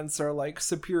plants are like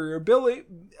superior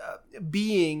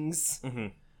beings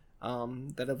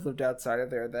that have lived outside of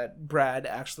there that Brad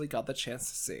actually got the chance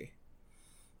to see.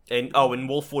 And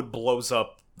Wolfwood blows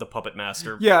up the puppet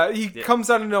master. Yeah, he comes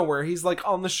out of nowhere. He's like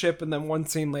on the ship, and then one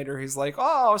scene later, he's like,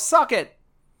 "Oh, suck it."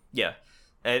 Yeah,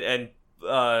 and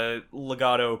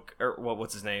Legato, or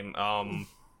what's his name?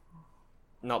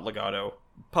 Not Legato,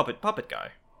 puppet guy.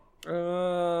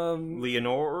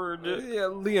 Leonard.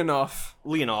 Yeah,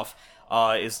 Leonoff.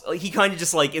 Is he kind of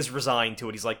just like is resigned to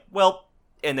it? He's like, well,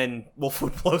 and then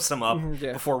Wolfwood blows him up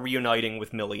before reuniting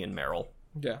with Millie and Meryl.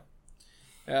 Yeah.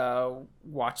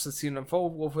 Watch the scene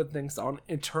unfold. Wolfwood thinks on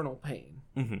eternal pain.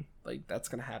 Like, that's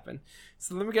gonna happen.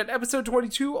 So then we get episode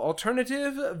 22,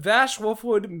 Alternative. Vash,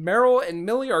 Wolfwood, Meryl, and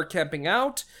Millie are camping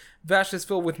out. Vash is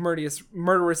filled with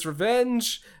murderous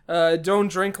revenge.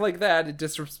 Don't drink like that. It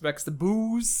disrespects the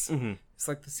booze. It's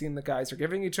like the scene the guys are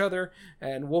giving each other.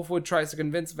 And Wolfwood tries to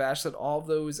convince Vash that all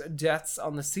those deaths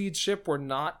on the seed ship were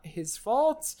not his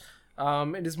fault.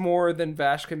 It is more than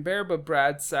Vash can bear, but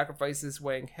Brad's sacrifice is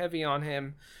weighing heavy on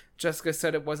him. Jessica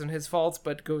said it wasn't his fault,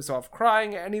 but goes off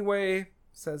crying anyway,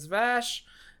 says Vash.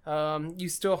 You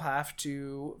still have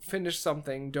to finish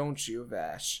something, don't you,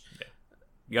 Vash? Yeah.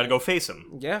 You gotta go face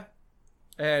him. Yeah.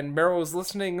 And Meryl is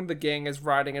listening. The gang is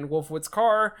riding in Wolfwood's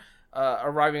car,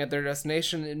 arriving at their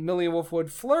destination, and Millie and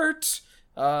Wolfwood flirt.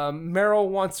 Meryl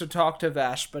wants to talk to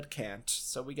Vash, but can't.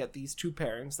 So we get these two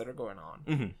pairings that are going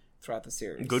on. Throughout the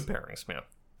series. Good pairings, man.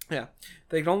 Yeah.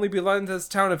 They can only be led into this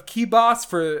town of Kibos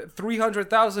for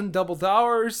 300,000 double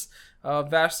dollars.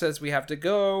 Vash says we have to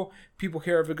go. People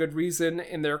here have a good reason.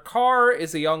 In their car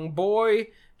is a young boy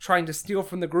trying to steal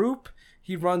from the group.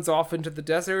 He runs off into the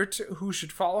desert. Who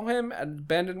should follow him? At an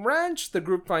abandoned ranch, the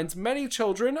group finds many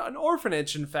children, an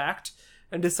orphanage in fact,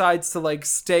 and decides to, like,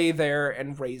 stay there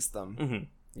and raise them. Mm-hmm.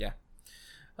 Yeah.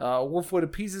 Wolfwood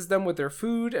appeases them with their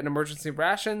food and emergency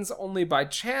rations. Only by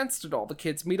chance did all the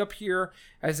kids meet up here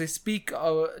as they speak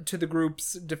to the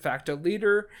group's de facto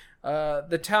leader.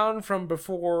 The town from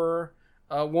before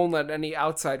won't let any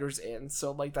outsiders in.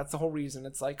 So, like, that's the whole reason.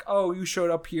 It's like, oh, you showed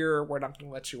up here, we're not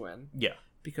going to let you in. Yeah.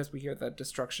 Because we hear that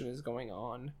destruction is going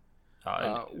on.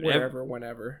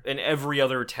 Whenever. And every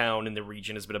other town in the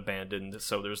region has been abandoned,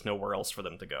 so there's nowhere else for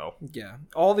them to go. Yeah.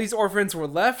 All these orphans were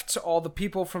left. All the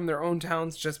people from their own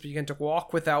towns just began to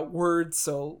walk without words,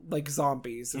 so like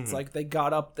zombies. It's like they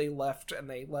got up, they left, and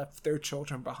they left their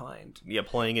children behind. Yeah,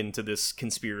 playing into this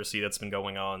conspiracy that's been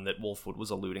going on that Wolfwood was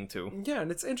alluding to. Yeah,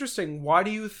 and it's interesting. Why do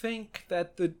you think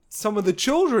that some of the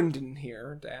children didn't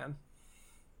hear, Dan?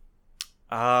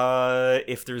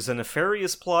 If there's a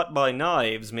nefarious plot by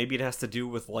Knives, maybe it has to do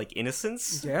with, like,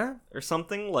 innocence? Yeah. Or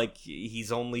something? Like,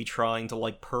 he's only trying to,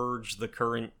 like, purge the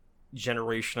current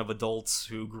generation of adults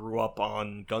who grew up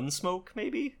on Gunsmoke,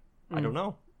 maybe? I don't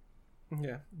know.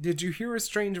 Yeah. Did you hear a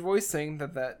strange voice saying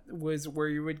that was where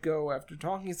you would go after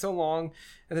talking so long,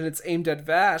 and then it's aimed at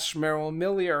Vash? Meryl and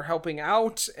Millie are helping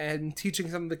out and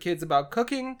teaching some of the kids about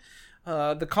cooking.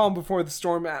 The calm before the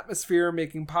storm atmosphere,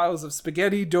 making piles of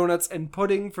spaghetti, donuts, and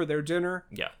pudding for their dinner.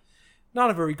 Yeah.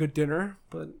 Not a very good dinner,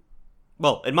 but...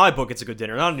 Well, in my book, it's a good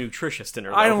dinner, not a nutritious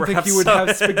dinner. Though, I don't think you would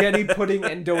have spaghetti, pudding,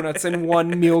 and donuts in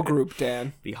one meal group,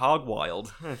 Dan. Be hog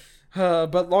wild.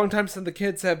 But long time since the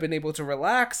kids have been able to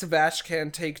relax, Vash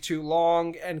can't take too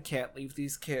long and can't leave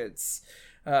these kids.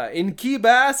 In Key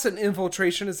Bass, an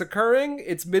infiltration is occurring.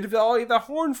 It's Mid-Valley the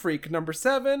Horn Freak, number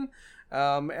 7.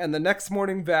 And the next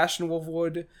morning, Vash and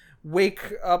Wolfwood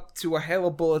wake up to a hail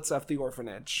of bullets off the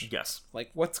orphanage. Yes.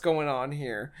 Like, what's going on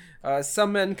here?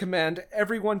 Some men command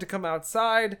everyone to come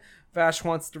outside. Vash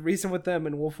wants to reason with them,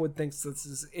 and Wolfwood thinks this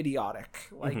is idiotic.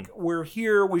 Like, we're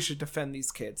here, we should defend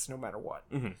these kids, no matter what.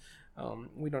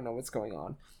 We don't know what's going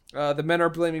on. The men are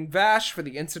blaming Vash for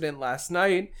the incident last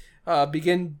night,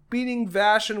 begin beating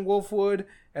Vash and Wolfwood,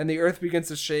 and the earth begins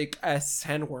to shake as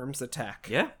sandworms attack.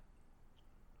 Yeah,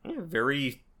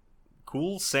 very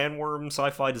cool sandworm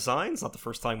sci-fi designs. Not the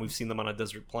first time we've seen them on a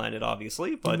desert planet,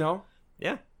 obviously, but... No.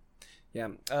 Yeah. Yeah.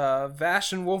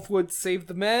 Vash and Wolfwood save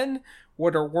the men.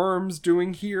 What are worms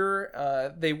doing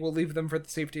here? They will leave them for the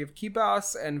safety of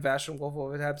Kibas, and Vash and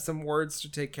Wolfwood have some words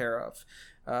to take care of.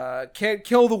 Can't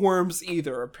kill the worms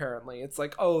either, apparently. It's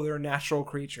like, oh, they're natural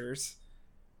creatures.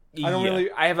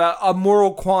 I have a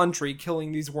moral quandary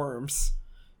killing these worms.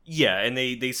 Yeah, and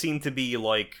they seem to be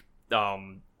like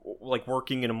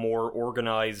working in a more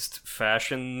organized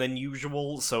fashion than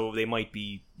usual, so they might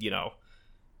be,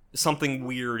 something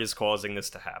weird is causing this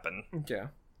to happen. Yeah.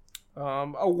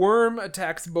 A worm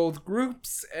attacks both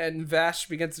groups, and Vash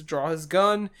begins to draw his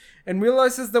gun and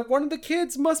realizes that one of the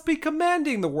kids must be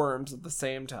commanding the worms at the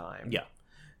same time. Yeah.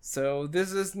 So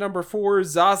this is number 4,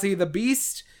 Zazie the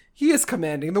Beast. He is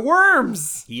commanding the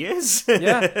worms! He is?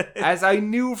 Yeah, as I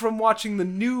knew from watching the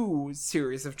new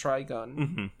series of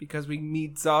Trigun, because we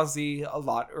meet Zazie a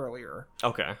lot earlier.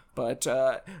 Okay. But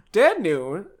Dan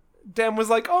knew. Dan was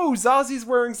like, oh, Zazie's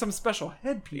wearing some special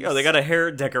headpiece. Yeah, they got a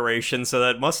hair decoration, so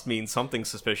that must mean something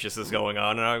suspicious is going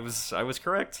on, and I was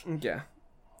correct. Yeah.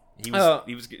 He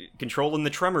was controlling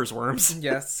the tremors worms.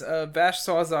 Yes, Vash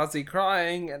saw Zazie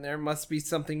crying, and there must be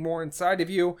something more inside of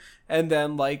you. And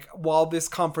then, while this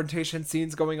confrontation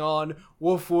scene's going on,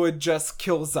 Wolfwood just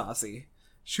kills Zazie.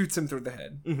 Shoots him through the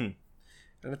head. And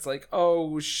it's like,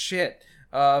 oh, shit.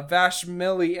 Vash,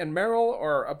 Millie, and Meryl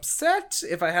are upset.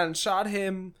 If I hadn't shot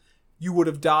him, you would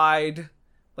have died.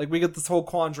 We get this whole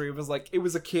quandary. It was it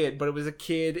was a kid, but it was a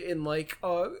kid in,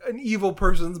 an evil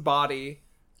person's body.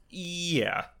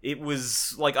 Yeah, it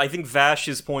was, I think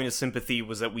Vash's point of sympathy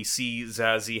was that we see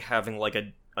Zazie having,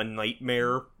 a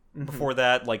nightmare before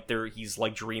that. He's,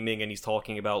 dreaming and he's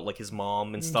talking about, his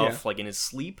mom and stuff, in his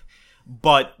sleep.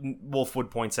 But Wolfwood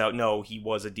points out, no, he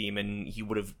was a demon. He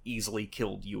would have easily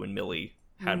killed you and Millie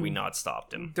had we not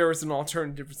stopped him. There was an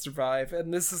alternative to survive,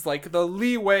 and this is, the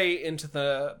leeway into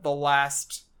the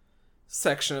last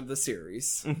section of the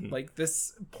series.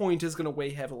 This point is going to weigh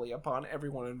heavily upon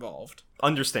everyone involved.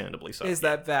 Understandably so.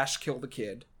 That Vash killed the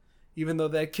kid. Even though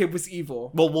that kid was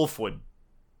evil. Well, Wolfwood.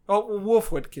 Oh,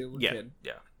 Wolfwood killed the kid.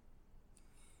 Yeah.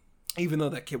 Even though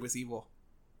that kid was evil.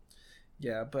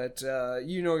 Yeah, but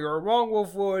you're wrong,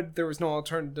 Wolfwood. There was no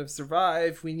alternative to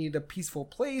survive. We need a peaceful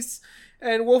place.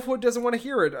 And Wolfwood doesn't want to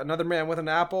hear it. Another man with an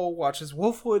apple watches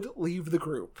Wolfwood leave the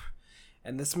group.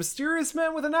 And this mysterious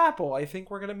man with an apple, I think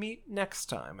we're going to meet next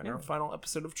time in our final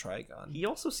episode of Trigun. He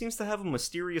also seems to have a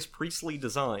mysterious priestly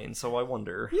design, so I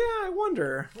wonder. Yeah, I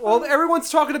wonder. Well, everyone's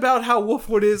talking about how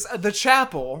Wolfwood is the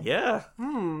chapel. Yeah.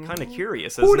 Kind of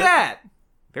curious, isn't it? Who dat?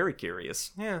 Very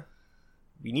curious. Yeah.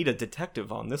 We need a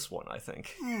detective on this one, I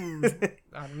think.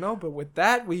 I don't know, but with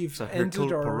that, we've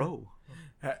ended our...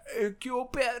 Hercule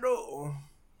Poirot.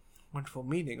 Wonderful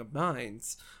meeting of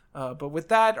minds. But with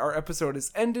that, our episode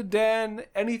is ended, Dan.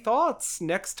 Any thoughts?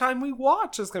 Next time we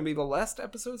watch is going to be the last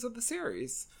episodes of the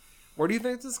series. Where do you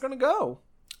think this is going to go?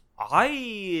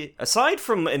 Aside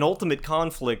from an ultimate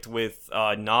conflict with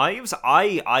knives,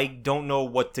 I don't know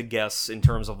what to guess in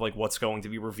terms of like what's going to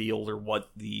be revealed or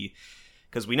what the...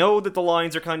 Because we know that the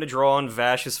lines are kind of drawn.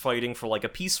 Vash is fighting for like a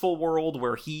peaceful world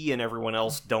where he and everyone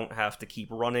else don't have to keep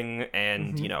running,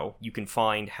 and you know, you can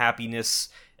find happiness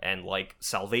and like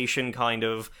salvation kind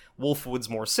of. Wolfwood's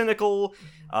more cynical.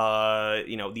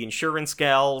 You know, the insurance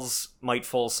gals might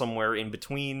fall somewhere in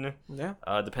between. Yeah.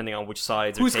 Depending on which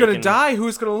sides Who's are taken. Who's gonna die?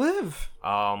 Who's gonna live?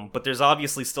 But there's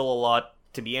obviously still a lot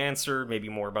to be answered, maybe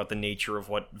more about the nature of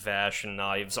what Vash and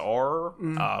knives are.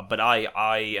 But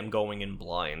I am going in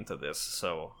blind to this,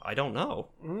 so I don't know.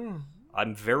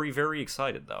 I'm very, very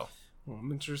excited though. Well,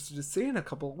 I'm interested to see in a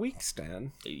couple of weeks,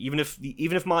 Dan. Even if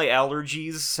my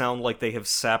allergies sound like they have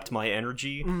sapped my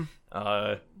energy,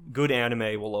 good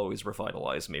anime will always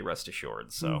revitalize me, rest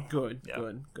assured. So good.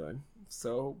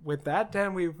 So with that,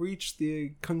 Dan, we've reached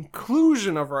the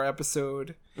conclusion of our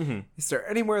episode. Is there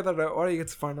anywhere that our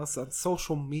audience find us on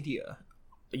social media?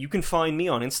 You can find me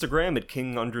on Instagram at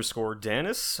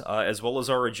king_Danis, as well as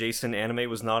our adjacent Anime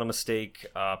Was Not a Mistake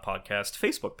podcast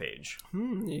Facebook page.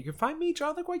 You can find me,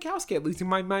 Jonathan Kwiatkowski, at Losing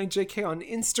My Mind JK on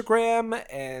Instagram,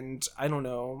 and I don't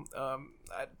know,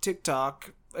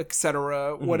 TikTok,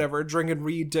 etc., whatever, Drink and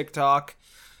Read TikTok.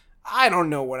 I don't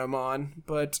know what I'm on,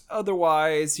 but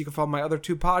otherwise, you can follow my other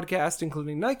two podcasts,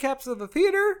 including Nightcaps of the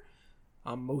Theater,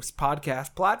 on most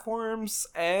podcast platforms,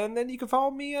 and then you can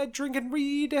follow me at Drink and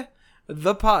Read,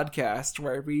 the podcast,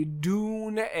 where I read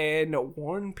Dune and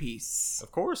One Piece.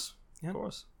 Of course.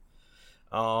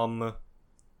 Well,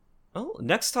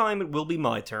 next time it will be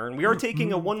my turn. We are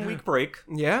taking a 1 week break.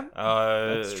 Yeah,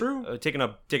 that's true. Taking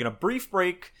a brief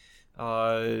break.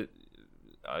 Going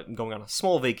on a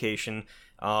small vacation.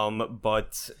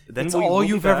 But then it's all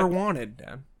you've ever wanted,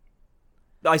 Dan.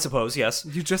 I suppose, yes.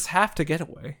 You just have to get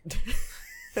away.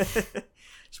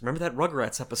 Just remember that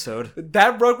Rugrats episode.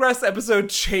 That Rugrats episode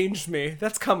changed me.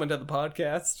 That's coming to the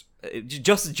podcast.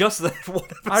 Just that one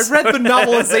episode. I read the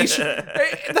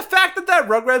novelization. The fact that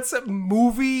Rugrats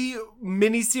movie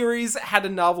miniseries had a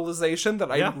novelization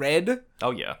that I read.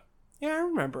 Oh, yeah. Yeah, I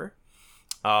remember.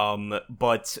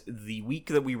 But the week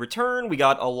that we return, we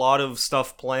got a lot of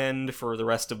stuff planned for the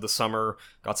rest of the summer.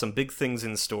 Got some big things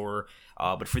in store.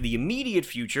 But for the immediate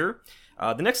future,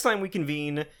 the next time we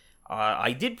convene,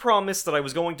 I did promise that I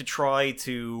was going to try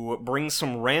to bring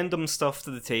some random stuff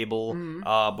to the table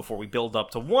before we build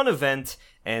up to one event,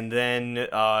 and then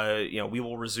we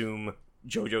will resume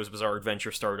JoJo's Bizarre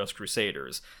Adventure Stardust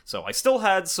Crusaders. So I still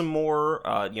had some more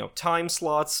time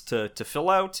slots to fill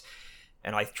out,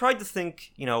 and I tried to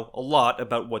think a lot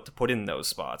about what to put in those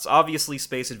spots. Obviously,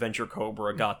 Space Adventure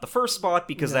Cobra got the first spot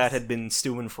because that had been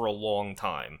stewing for a long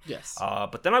time. Yes.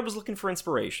 But then I was looking for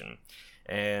inspiration.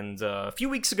 And a few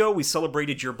weeks ago, we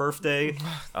celebrated your birthday.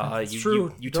 That's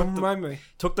true. You Don't remind me.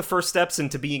 Took the first steps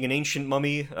into being an ancient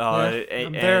mummy,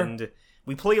 and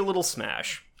we play a little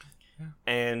Smash. Yeah.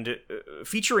 And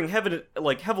featuring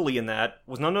heavily in that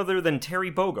was none other than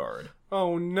Terry Bogard.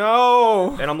 Oh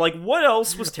no! And I'm like, what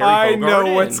else was Terry Bogard in? I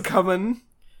know what's coming.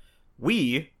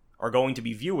 We are going to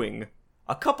be viewing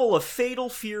a couple of Fatal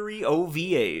Fury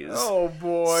OVAs. Oh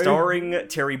boy. Starring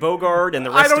Terry Bogard and the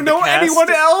rest of the cast. I don't know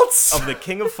anyone else of the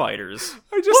King of Fighters.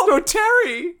 I just know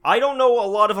Terry. I don't know a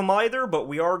lot of them either, but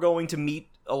we are going to meet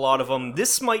a lot of them.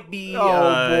 This might be...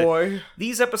 Oh boy.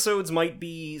 These episodes might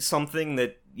be something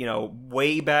that,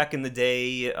 way back in the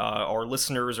day, our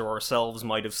listeners or ourselves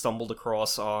might have stumbled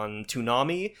across on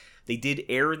Toonami. They did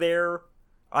air there,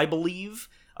 I believe.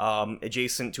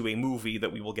 Adjacent to a movie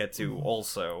that we will get to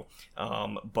also.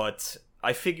 But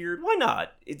I figured, why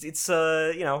not? It's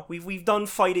we've done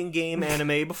fighting game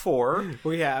anime before.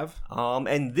 We have.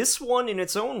 And this one in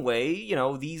its own way,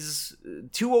 these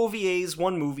two OVAs,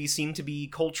 one movie seem to be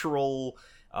cultural,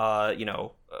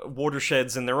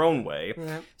 watersheds in their own way.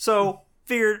 Yeah. So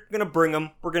figured, gonna bring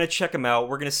them, we're gonna check them out,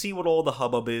 we're gonna see what all the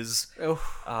hubbub is,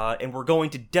 and we're going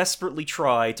to desperately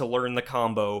try to learn the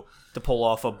combo to pull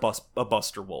off a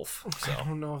Buster Wolf. So. I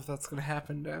don't know if that's gonna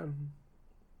happen, Dan.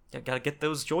 Yeah, gotta get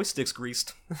those joysticks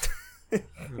greased.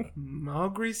 I'll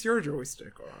grease your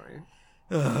joystick,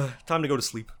 alright. Time to go to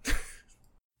sleep.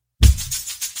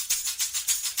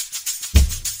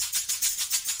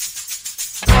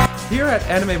 Here at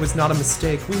Anime Was Not a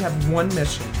Mistake, we have one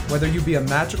mission. Whether you be a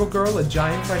magical girl, a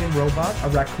giant fighting robot, a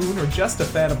raccoon, or just a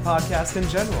fan of podcasts in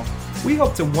general, we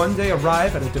hope to one day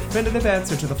arrive at a definitive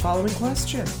answer to the following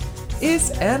question.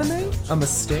 Is anime a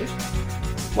mistake?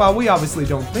 While we obviously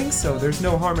don't think so, there's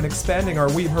no harm in expanding our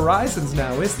weeb horizons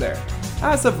now, is there?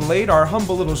 As of late, our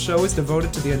humble little show is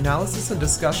devoted to the analysis and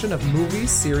discussion of movies,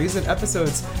 series, and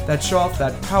episodes that show off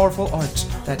that powerful art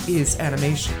that is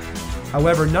animation.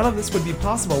 However, none of this would be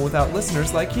possible without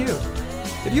listeners like you.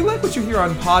 If you like what you hear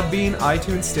on Podbean,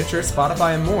 iTunes, Stitcher,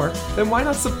 Spotify, and more, then why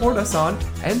not support us on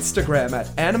Instagram at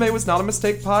Anime Was Not a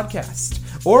Mistake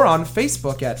Podcast, or on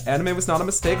Facebook at Anime Was Not a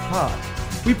Mistake Pod.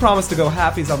 We promise to go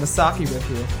halfies on the sake with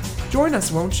you. Join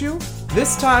us, won't you?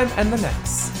 This time and the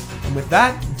next. And with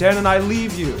that, Dan and I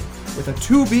leave you with a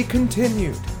to be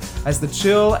continued as the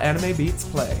chill anime beats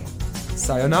play.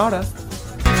 Sayonara.